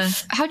with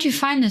How'd you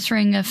find this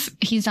ring if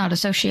he's not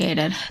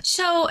associated?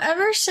 So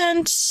ever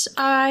since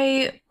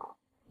I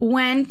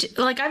went,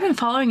 like, I've been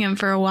following him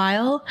for a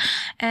while,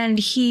 and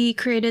he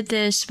created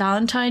this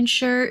Valentine's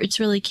shirt. It's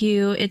really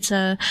cute. It's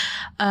a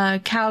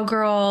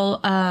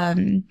cowgirl,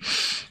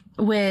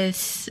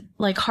 with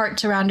like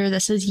hearts around her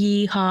that says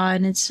yeehaw,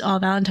 and it's all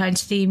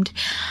Valentine's themed.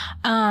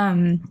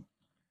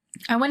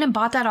 I went and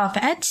bought that off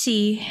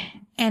Etsy,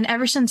 and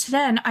ever since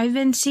then, I've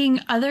been seeing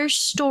other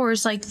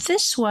stores like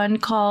this one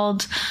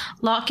called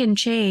Lock and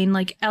Chain,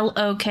 like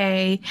LOK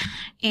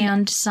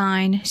and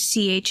sign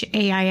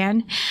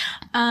CHAIN.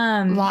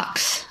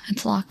 Locks.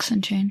 It's locks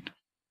and chain.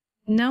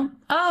 No?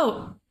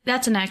 Oh,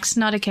 that's an X,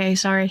 not a K,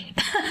 sorry.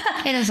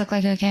 It does look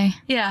like a K.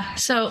 Yeah,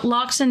 so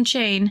Locks and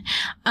Chain.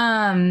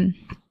 Ever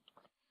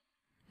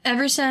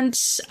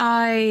since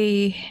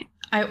I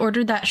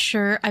ordered that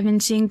shirt, I've been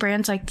seeing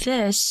brands like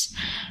this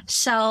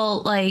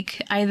sell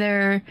like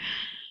either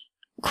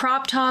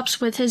crop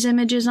tops with his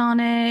images on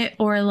it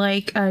or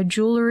like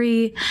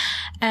jewelry.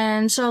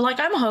 And so like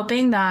I'm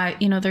hoping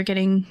that, you know, they're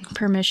getting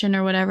permission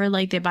or whatever,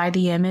 like they buy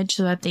the image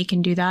so that they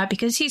can do that,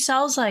 because he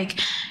sells like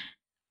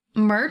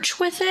merch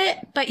with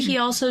it, but he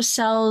also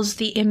sells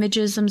the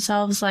images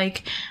themselves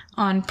like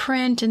on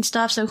print and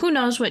stuff. So who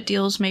knows what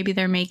deals maybe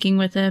they're making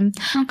with him.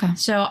 Okay.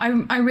 So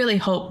I really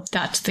hope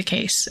that's the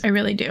case. I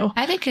really do.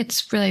 I think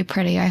it's really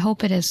pretty. I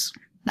hope it is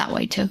that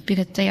way too,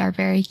 because they are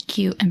very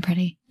cute and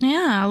pretty.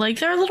 Yeah, like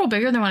they're a little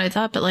bigger than what I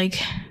thought, but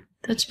like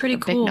that's pretty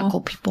cool. Big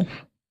knuckle people.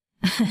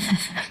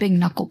 Big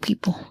knuckle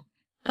people.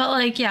 But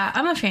like, yeah,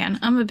 I'm a fan.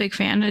 I'm a big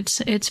fan.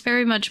 It's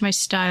very much my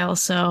style,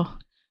 so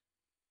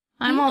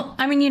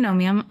I mean, you know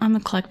me. I'm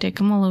eclectic.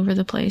 I'm all over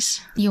the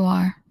place. You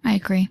are. I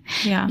agree.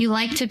 Yeah. You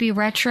like to be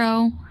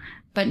retro,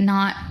 but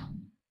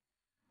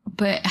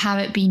have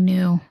it be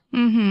new.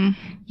 Mm-hmm.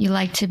 You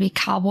like to be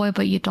cowboy,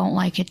 but you don't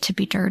like it to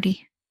be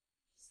dirty.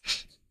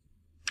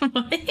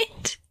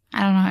 What?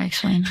 I don't know how to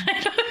explain.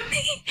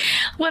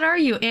 What are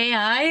you,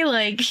 AI?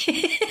 Like,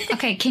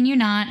 okay, can you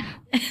not?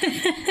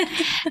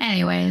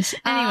 Anyways,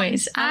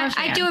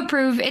 I do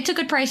approve. It's a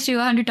good price too.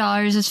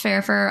 $100 is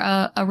fair for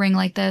a ring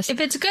like this. If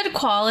it's good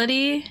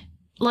quality,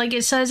 like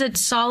it says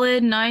it's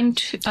solid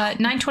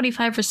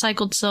 925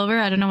 recycled silver.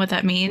 I don't know what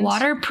that means.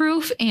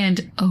 Waterproof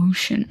and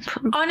ocean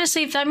proof.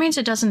 Honestly, if that means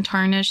it doesn't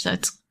tarnish,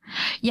 that's...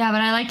 Yeah,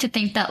 but I like to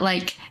think that,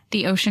 like,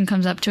 the ocean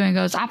comes up to it and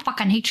goes, I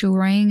fucking hate you,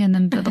 ring. And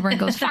then the ring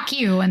goes, fuck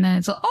you. And then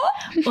it's like, oh.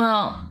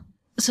 Well,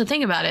 so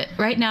think about it.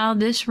 Right now,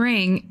 this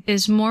ring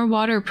is more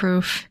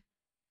waterproof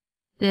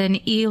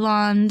than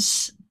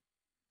Elon's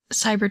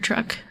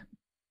Cybertruck.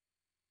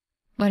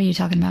 What are you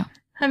talking about?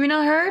 Have you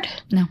not heard?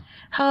 No.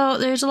 How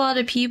there's a lot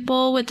of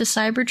people with the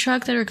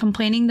Cybertruck that are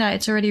complaining that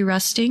it's already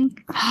rusting.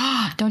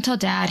 Don't tell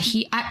Dad.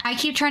 I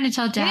keep trying to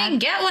tell Dad. He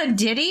didn't get one,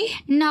 did he?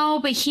 No,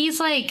 but he's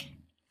like...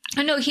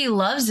 I know he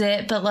loves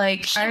it, but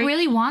like... He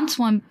really wants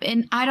one,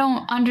 and I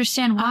don't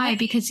understand why,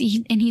 because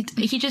he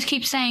just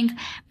keeps saying,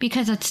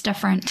 because it's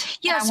different.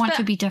 Yes, I want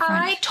to be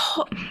different.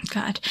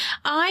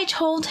 I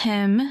told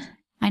him...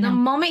 I know. The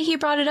moment he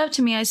brought it up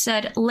to me, I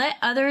said, let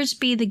others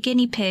be the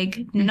guinea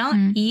pig, not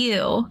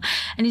you.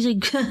 And he's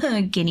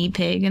like, guinea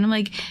pig. And I'm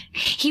like,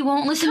 he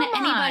won't listen to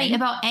anybody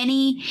about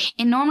any,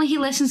 and normally he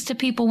listens to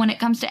people when it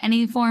comes to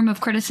any form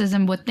of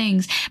criticism with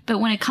things. But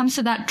when it comes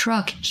to that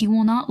truck, he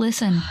will not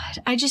listen.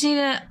 I'm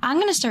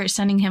going to start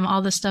sending him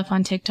all the stuff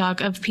on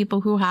TikTok of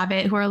people who have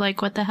it, who are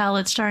like, what the hell?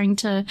 It's starting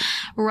to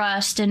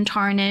rust and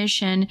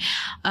tarnish and,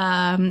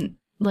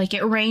 like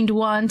it rained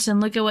once and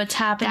look at what's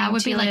happening. That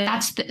would be like,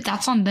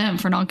 that's on them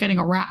for not getting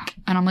a wrap.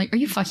 And I'm like, are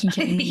you fucking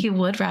kidding me? He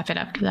would wrap it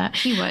after that.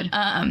 He would.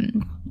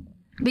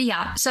 But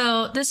yeah,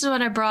 so this is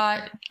what I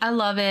brought. I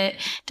love it.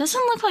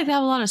 Doesn't look like they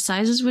have a lot of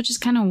sizes, which is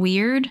kind of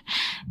weird.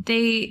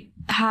 They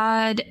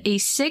had a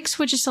 6,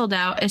 which is sold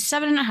out, a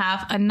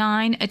 7.5, a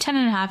 9, a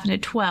 10.5, and a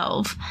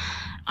 12.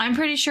 I'm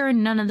pretty sure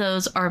none of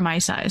those are my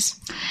size.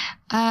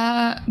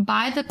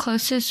 Buy the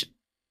closest.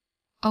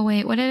 Oh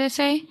wait, what did it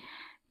say?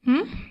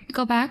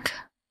 Go back.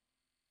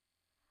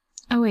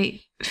 Oh,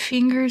 wait.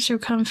 Finger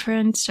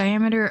circumference,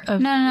 diameter of...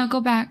 No, go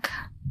back.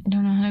 I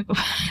don't know how to go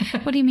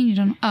back. What do you mean you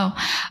don't know? Oh,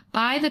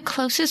 buy the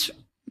closest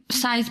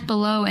size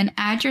below and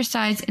add your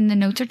size in the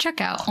notes or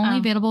checkout. Only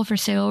available for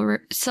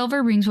silver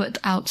rings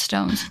without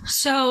stones.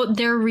 So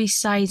they're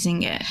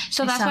resizing it.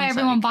 So that's why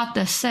everyone bought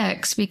the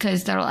 6,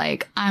 because they're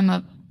like, I'm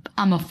a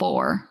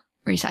 4.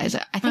 Resize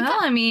it. I think. Well,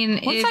 I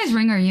mean... What size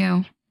ring are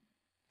you?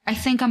 I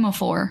think I'm a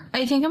 4.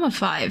 I think I'm a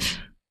 5.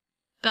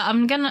 But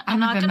I'm not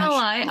gonna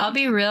lie. I'll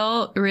be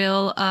real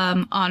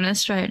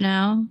honest right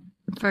now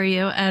for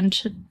you and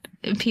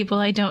people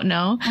I don't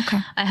know. Okay.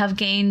 I have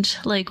gained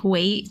like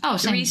weight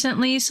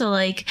recently, so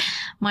like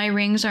my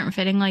rings aren't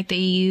fitting like they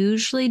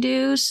usually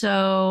do.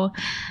 So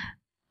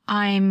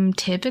I'm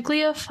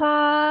typically a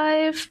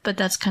 5, but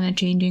that's kind of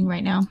changing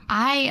right now.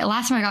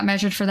 Last time I got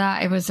measured for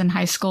that, it was in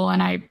high school,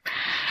 and I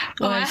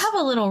have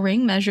a little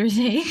ring measure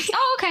thing.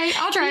 Oh, okay.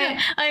 I'll try it.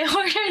 I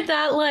ordered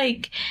that,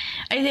 like,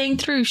 I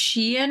think through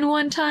Shein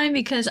one time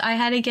because I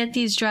had to get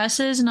these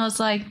dresses, and I was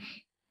like,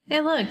 hey,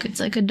 look, it's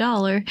like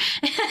 $1.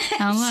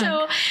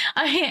 So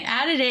I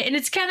added it, and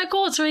it's kind of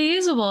cool. It's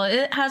reusable.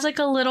 It has like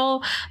a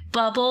little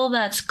bubble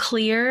that's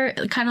clear.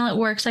 It kind of like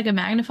works like a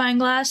magnifying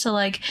glass. So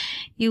like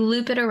you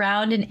loop it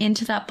around and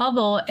into that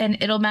bubble,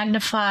 and it'll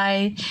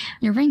magnify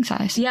your ring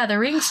size. Yeah, the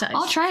ring size.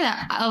 I'll try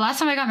that. Last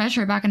time I got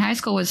measured back in high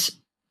school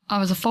I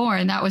was a 4,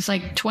 and that was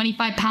like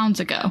 25 pounds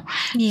ago.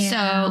 Yeah.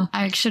 So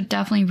I should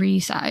definitely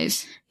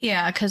resize.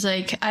 Yeah, because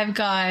like I've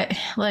got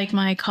like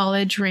my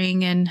college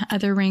ring and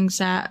other rings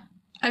that...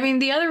 I mean,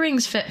 the other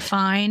rings fit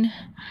fine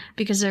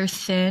because they're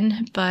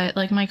thin, but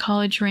like my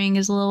college ring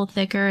is a little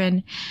thicker,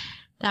 and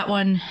that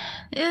one,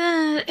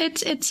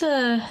 it's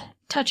a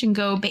touch and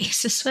go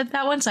basis with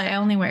that one, so I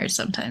only wear it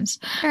sometimes.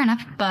 Fair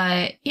enough.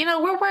 But, you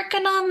know, we're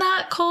working on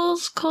that.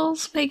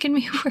 Cole's making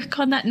me work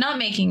on that. Not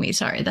making me,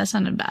 sorry, that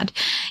sounded bad.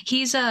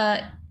 He's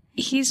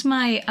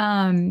my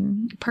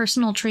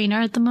personal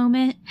trainer at the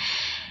moment,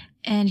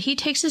 and he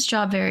takes his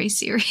job very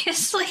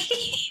seriously.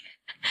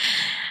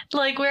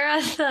 Like we're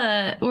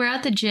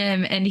at the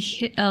gym, and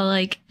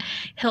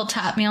he'll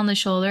tap me on the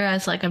shoulder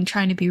as like I'm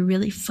trying to be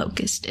really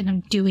focused and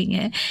I'm doing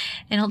it,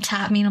 and he'll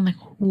tap me and I'm like,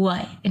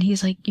 what? And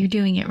he's like, you're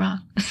doing it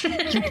wrong.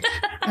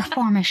 Your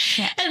form is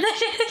shit. And then,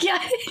 yeah,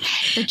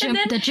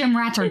 the gym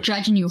rats are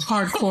judging you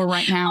hardcore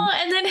right now. Oh,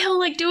 and then he'll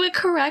like do it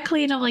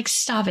correctly, and I'm like,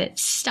 stop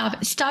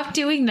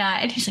doing that.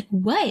 And he's like,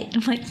 what?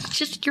 I'm like,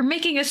 just you're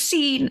making a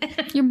scene.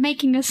 You're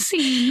making a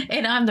scene,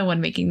 and I'm the one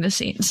making the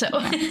scene. So,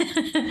 but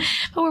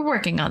we're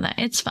working on that.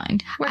 It's fine.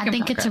 I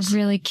think it's a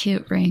really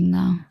cute ring,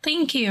 though.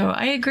 Thank you.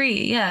 I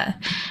agree. Yeah,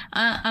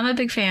 I'm a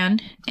big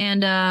fan,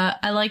 and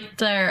I like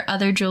their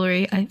other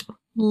jewelry. I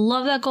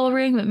love that gold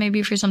ring, but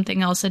maybe for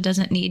something else that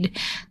doesn't need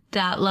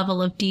that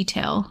level of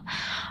detail.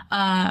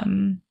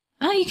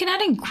 You can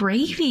add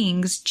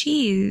engravings.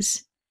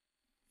 Jeez.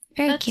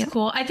 That's cute.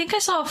 Cool. I think I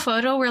saw a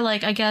photo where,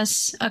 like, I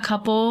guess a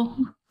couple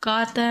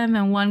got them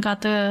and one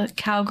got the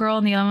cowgirl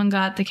and the other one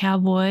got the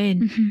cowboy.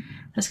 And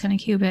that's kind of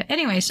cute. But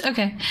anyways,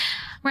 okay.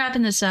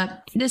 Wrapping this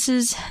up. This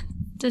is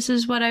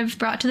what I've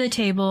brought to the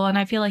table, and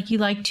I feel like you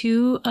like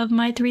 2 of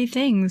my 3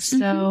 things.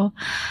 So,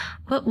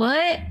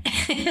 what?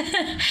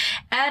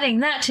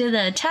 Adding that to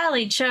the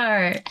tally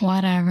chart.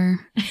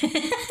 Whatever.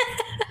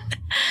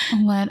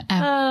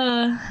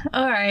 All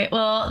right.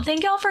 Well,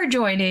 thank y'all for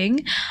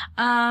joining.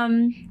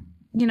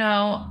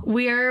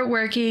 We're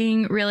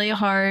working really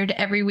hard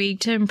every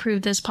week to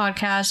improve this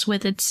podcast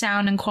with its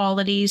sound and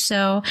quality.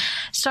 So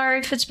sorry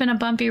if it's been a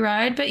bumpy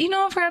ride, but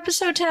for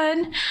episode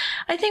 10,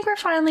 I think we're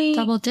finally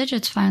double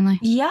digits finally.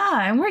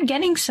 Yeah. And we're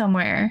getting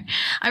somewhere.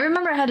 I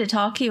remember I had to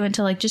talk you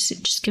into like,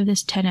 just give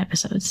this 10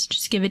 episodes.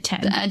 Just give it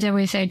 10. Did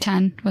we say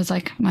 10 was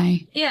like my...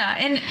 Yeah.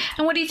 And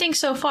what do you think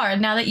so far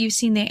now that you've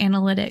seen the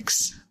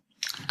analytics?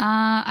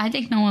 I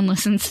think no one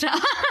listens to.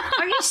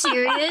 Are you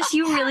serious?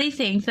 You really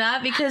think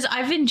that? Because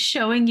I've been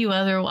showing you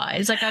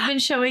otherwise. Like, I've been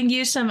showing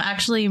you some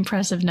actually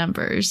impressive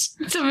numbers.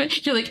 So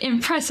you're like,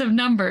 impressive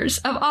numbers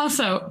of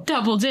also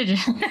double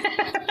digits.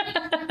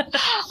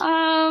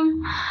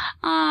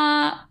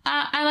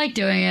 I like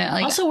doing it.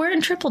 Like, also, we're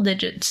in triple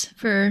digits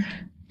for...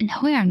 No,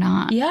 we are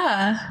not.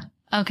 Yeah.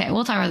 Okay,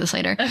 we'll talk about this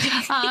later. Okay.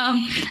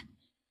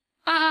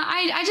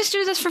 I just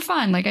do this for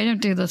fun. Like, I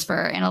don't do this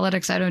for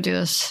analytics. I don't do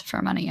this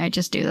for money. I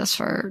just do this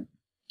for...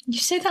 You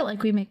say that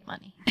like we make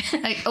money.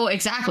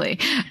 Exactly.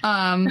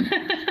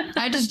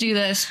 I just do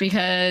this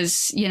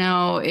because,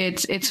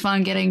 it's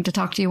fun getting to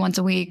talk to you once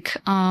a week.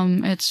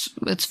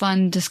 It's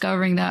fun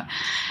discovering that,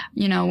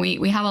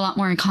 we have a lot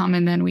more in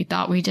common than we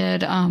thought we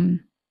did.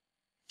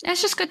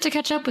 It's just good to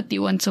catch up with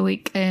you once a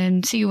week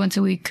and see you once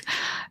a week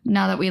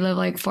now that we live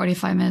like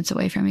 45 minutes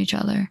away from each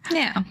other.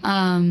 Yeah.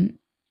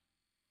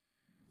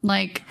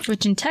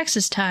 Which in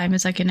Texas time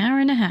is like an hour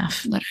and a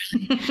half.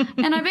 Literally.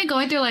 And I've been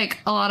going through like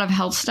a lot of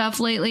health stuff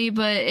lately,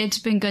 but it's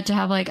been good to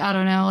have like, I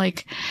don't know,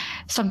 like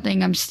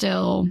something I'm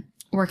still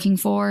working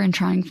for and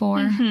trying for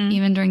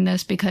even during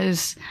this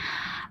because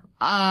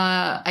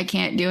I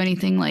can't do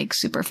anything like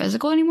super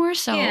physical anymore.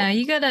 So yeah,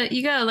 you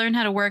gotta learn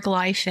how to work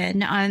life in.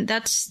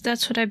 That's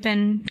what I've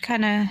been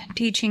kind of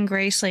teaching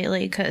Grace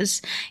lately,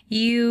 because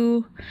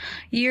you're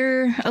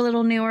a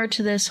little newer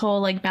to this whole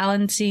like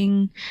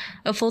balancing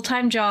a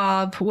full-time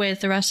job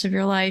with the rest of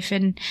your life,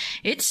 and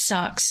it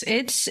sucks.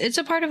 It's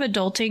a part of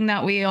adulting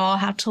that we all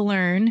have to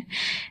learn,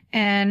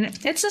 and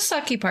it's a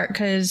sucky part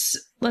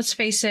because, let's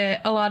face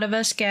it, a lot of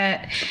us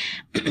get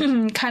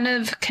kind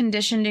of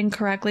conditioned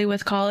incorrectly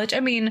with college. I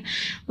mean,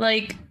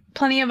 like,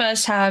 plenty of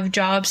us have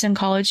jobs in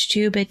college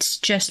too, but it's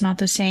just not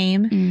the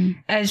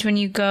same as when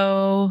you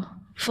go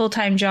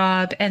full-time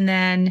job. And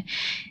then,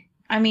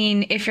 I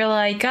mean, if you're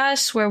like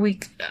us, where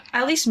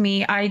at least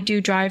me, I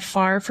do drive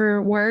far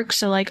for work.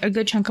 So like a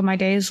good chunk of my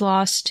day is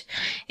lost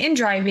in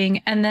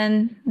driving and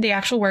then the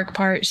actual work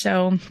part.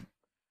 So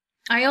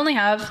I only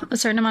have a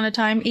certain amount of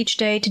time each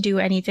day to do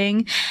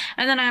anything.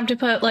 And then I have to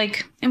put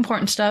like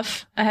important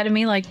stuff ahead of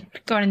me,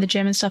 like going to the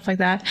gym and stuff like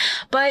that.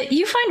 But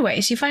you find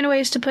ways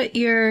to put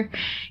your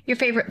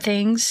favorite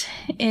things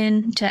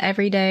into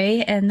every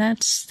day. And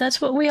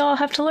that's what we all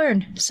have to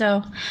learn.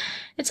 So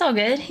it's all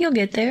good. You'll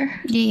get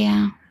there.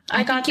 Yeah.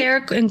 I got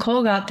there and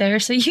Cole got there,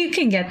 so you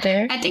can get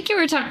there. I think you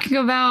were talking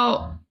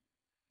about...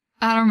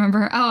 I don't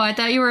remember. Oh, I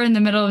thought you were in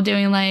the middle of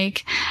doing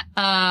like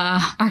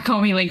our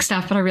Comey Link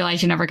stuff, but I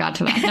realized you never got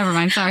to that. Never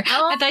mind. Sorry.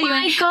 Oh I thought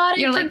my God,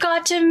 I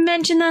forgot to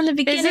mention that in the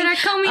beginning. Is it our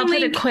Comey I'll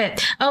Link? put a clip.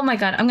 Oh my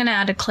God, I'm going to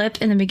add a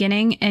clip in the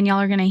beginning and y'all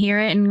are going to hear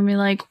it and be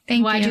like,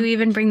 why'd you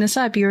even bring this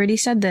up? You already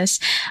said this.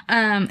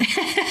 I'll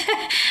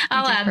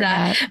add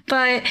that.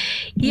 But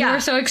yeah. You were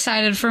so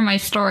excited for my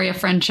story of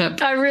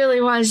friendship. I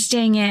really was.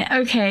 Dang it.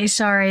 Okay,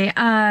 sorry.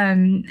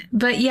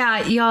 But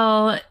yeah,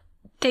 y'all...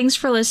 Thanks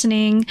for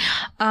listening.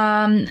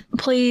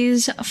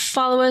 Please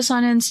follow us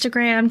on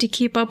Instagram to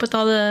keep up with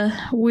all the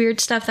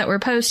weird stuff that we're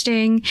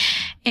posting.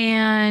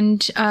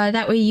 And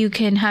that way you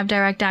can have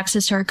direct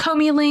access to our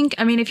Comey link.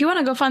 I mean, if you want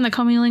to go find the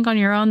Comey link on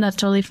your own, that's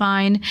totally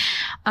fine.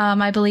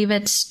 I believe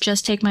it's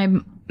just take my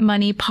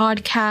money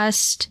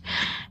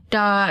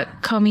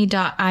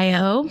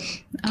podcast.comey.io.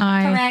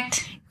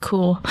 Correct.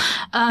 Cool.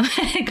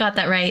 Got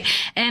that right.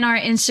 And our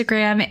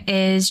Instagram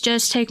is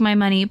Just Take My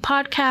Money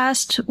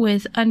Podcast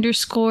with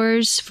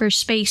underscores for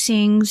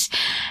spacings.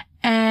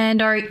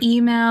 And our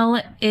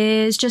email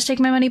is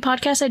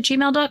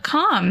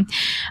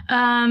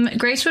justtakemymoneypodcast@gmail.com.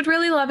 Grace would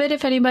really love it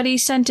if anybody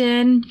sent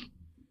in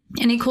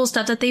any cool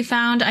stuff that they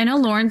found. I know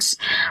Lauren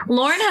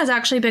has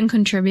actually been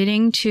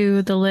contributing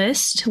to the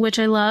list, which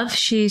I love.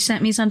 She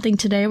sent me something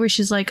today where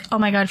she's like, oh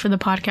my God, for the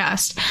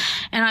podcast.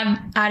 And I've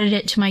added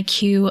it to my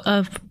queue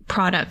of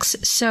products.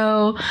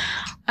 So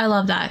I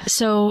love that.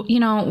 So,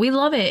 we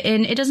love it.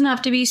 And it doesn't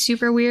have to be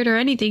super weird or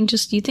anything.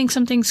 Just you think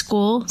something's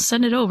cool,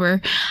 send it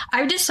over.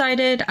 I've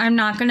decided I'm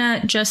not going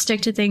to just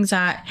stick to things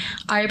that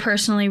I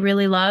personally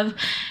really love.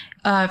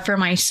 for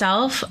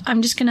myself,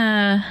 I'm just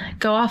gonna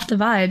go off the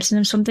vibes.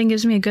 And if something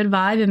gives me a good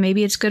vibe and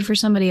maybe it's good for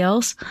somebody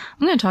else,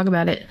 I'm gonna talk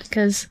about it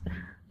because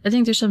I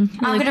think there's some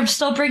I'm gonna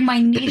still bring my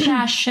niche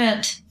ass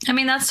shit. I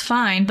mean, that's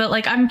fine, but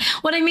like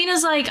what I mean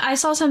is like I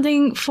saw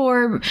something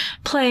for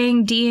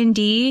playing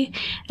D&D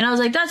and I was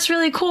like, that's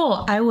really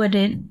cool. I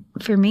wouldn't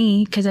for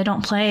me because I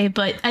don't play,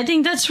 but I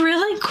think that's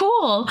really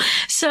cool.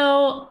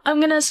 So I'm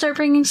gonna start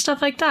bringing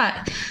stuff like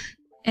that.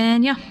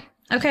 And yeah,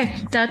 okay,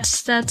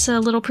 that's a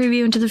little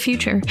preview into the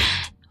future.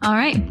 All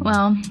right,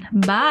 well,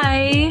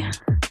 bye.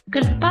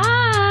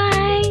 Goodbye.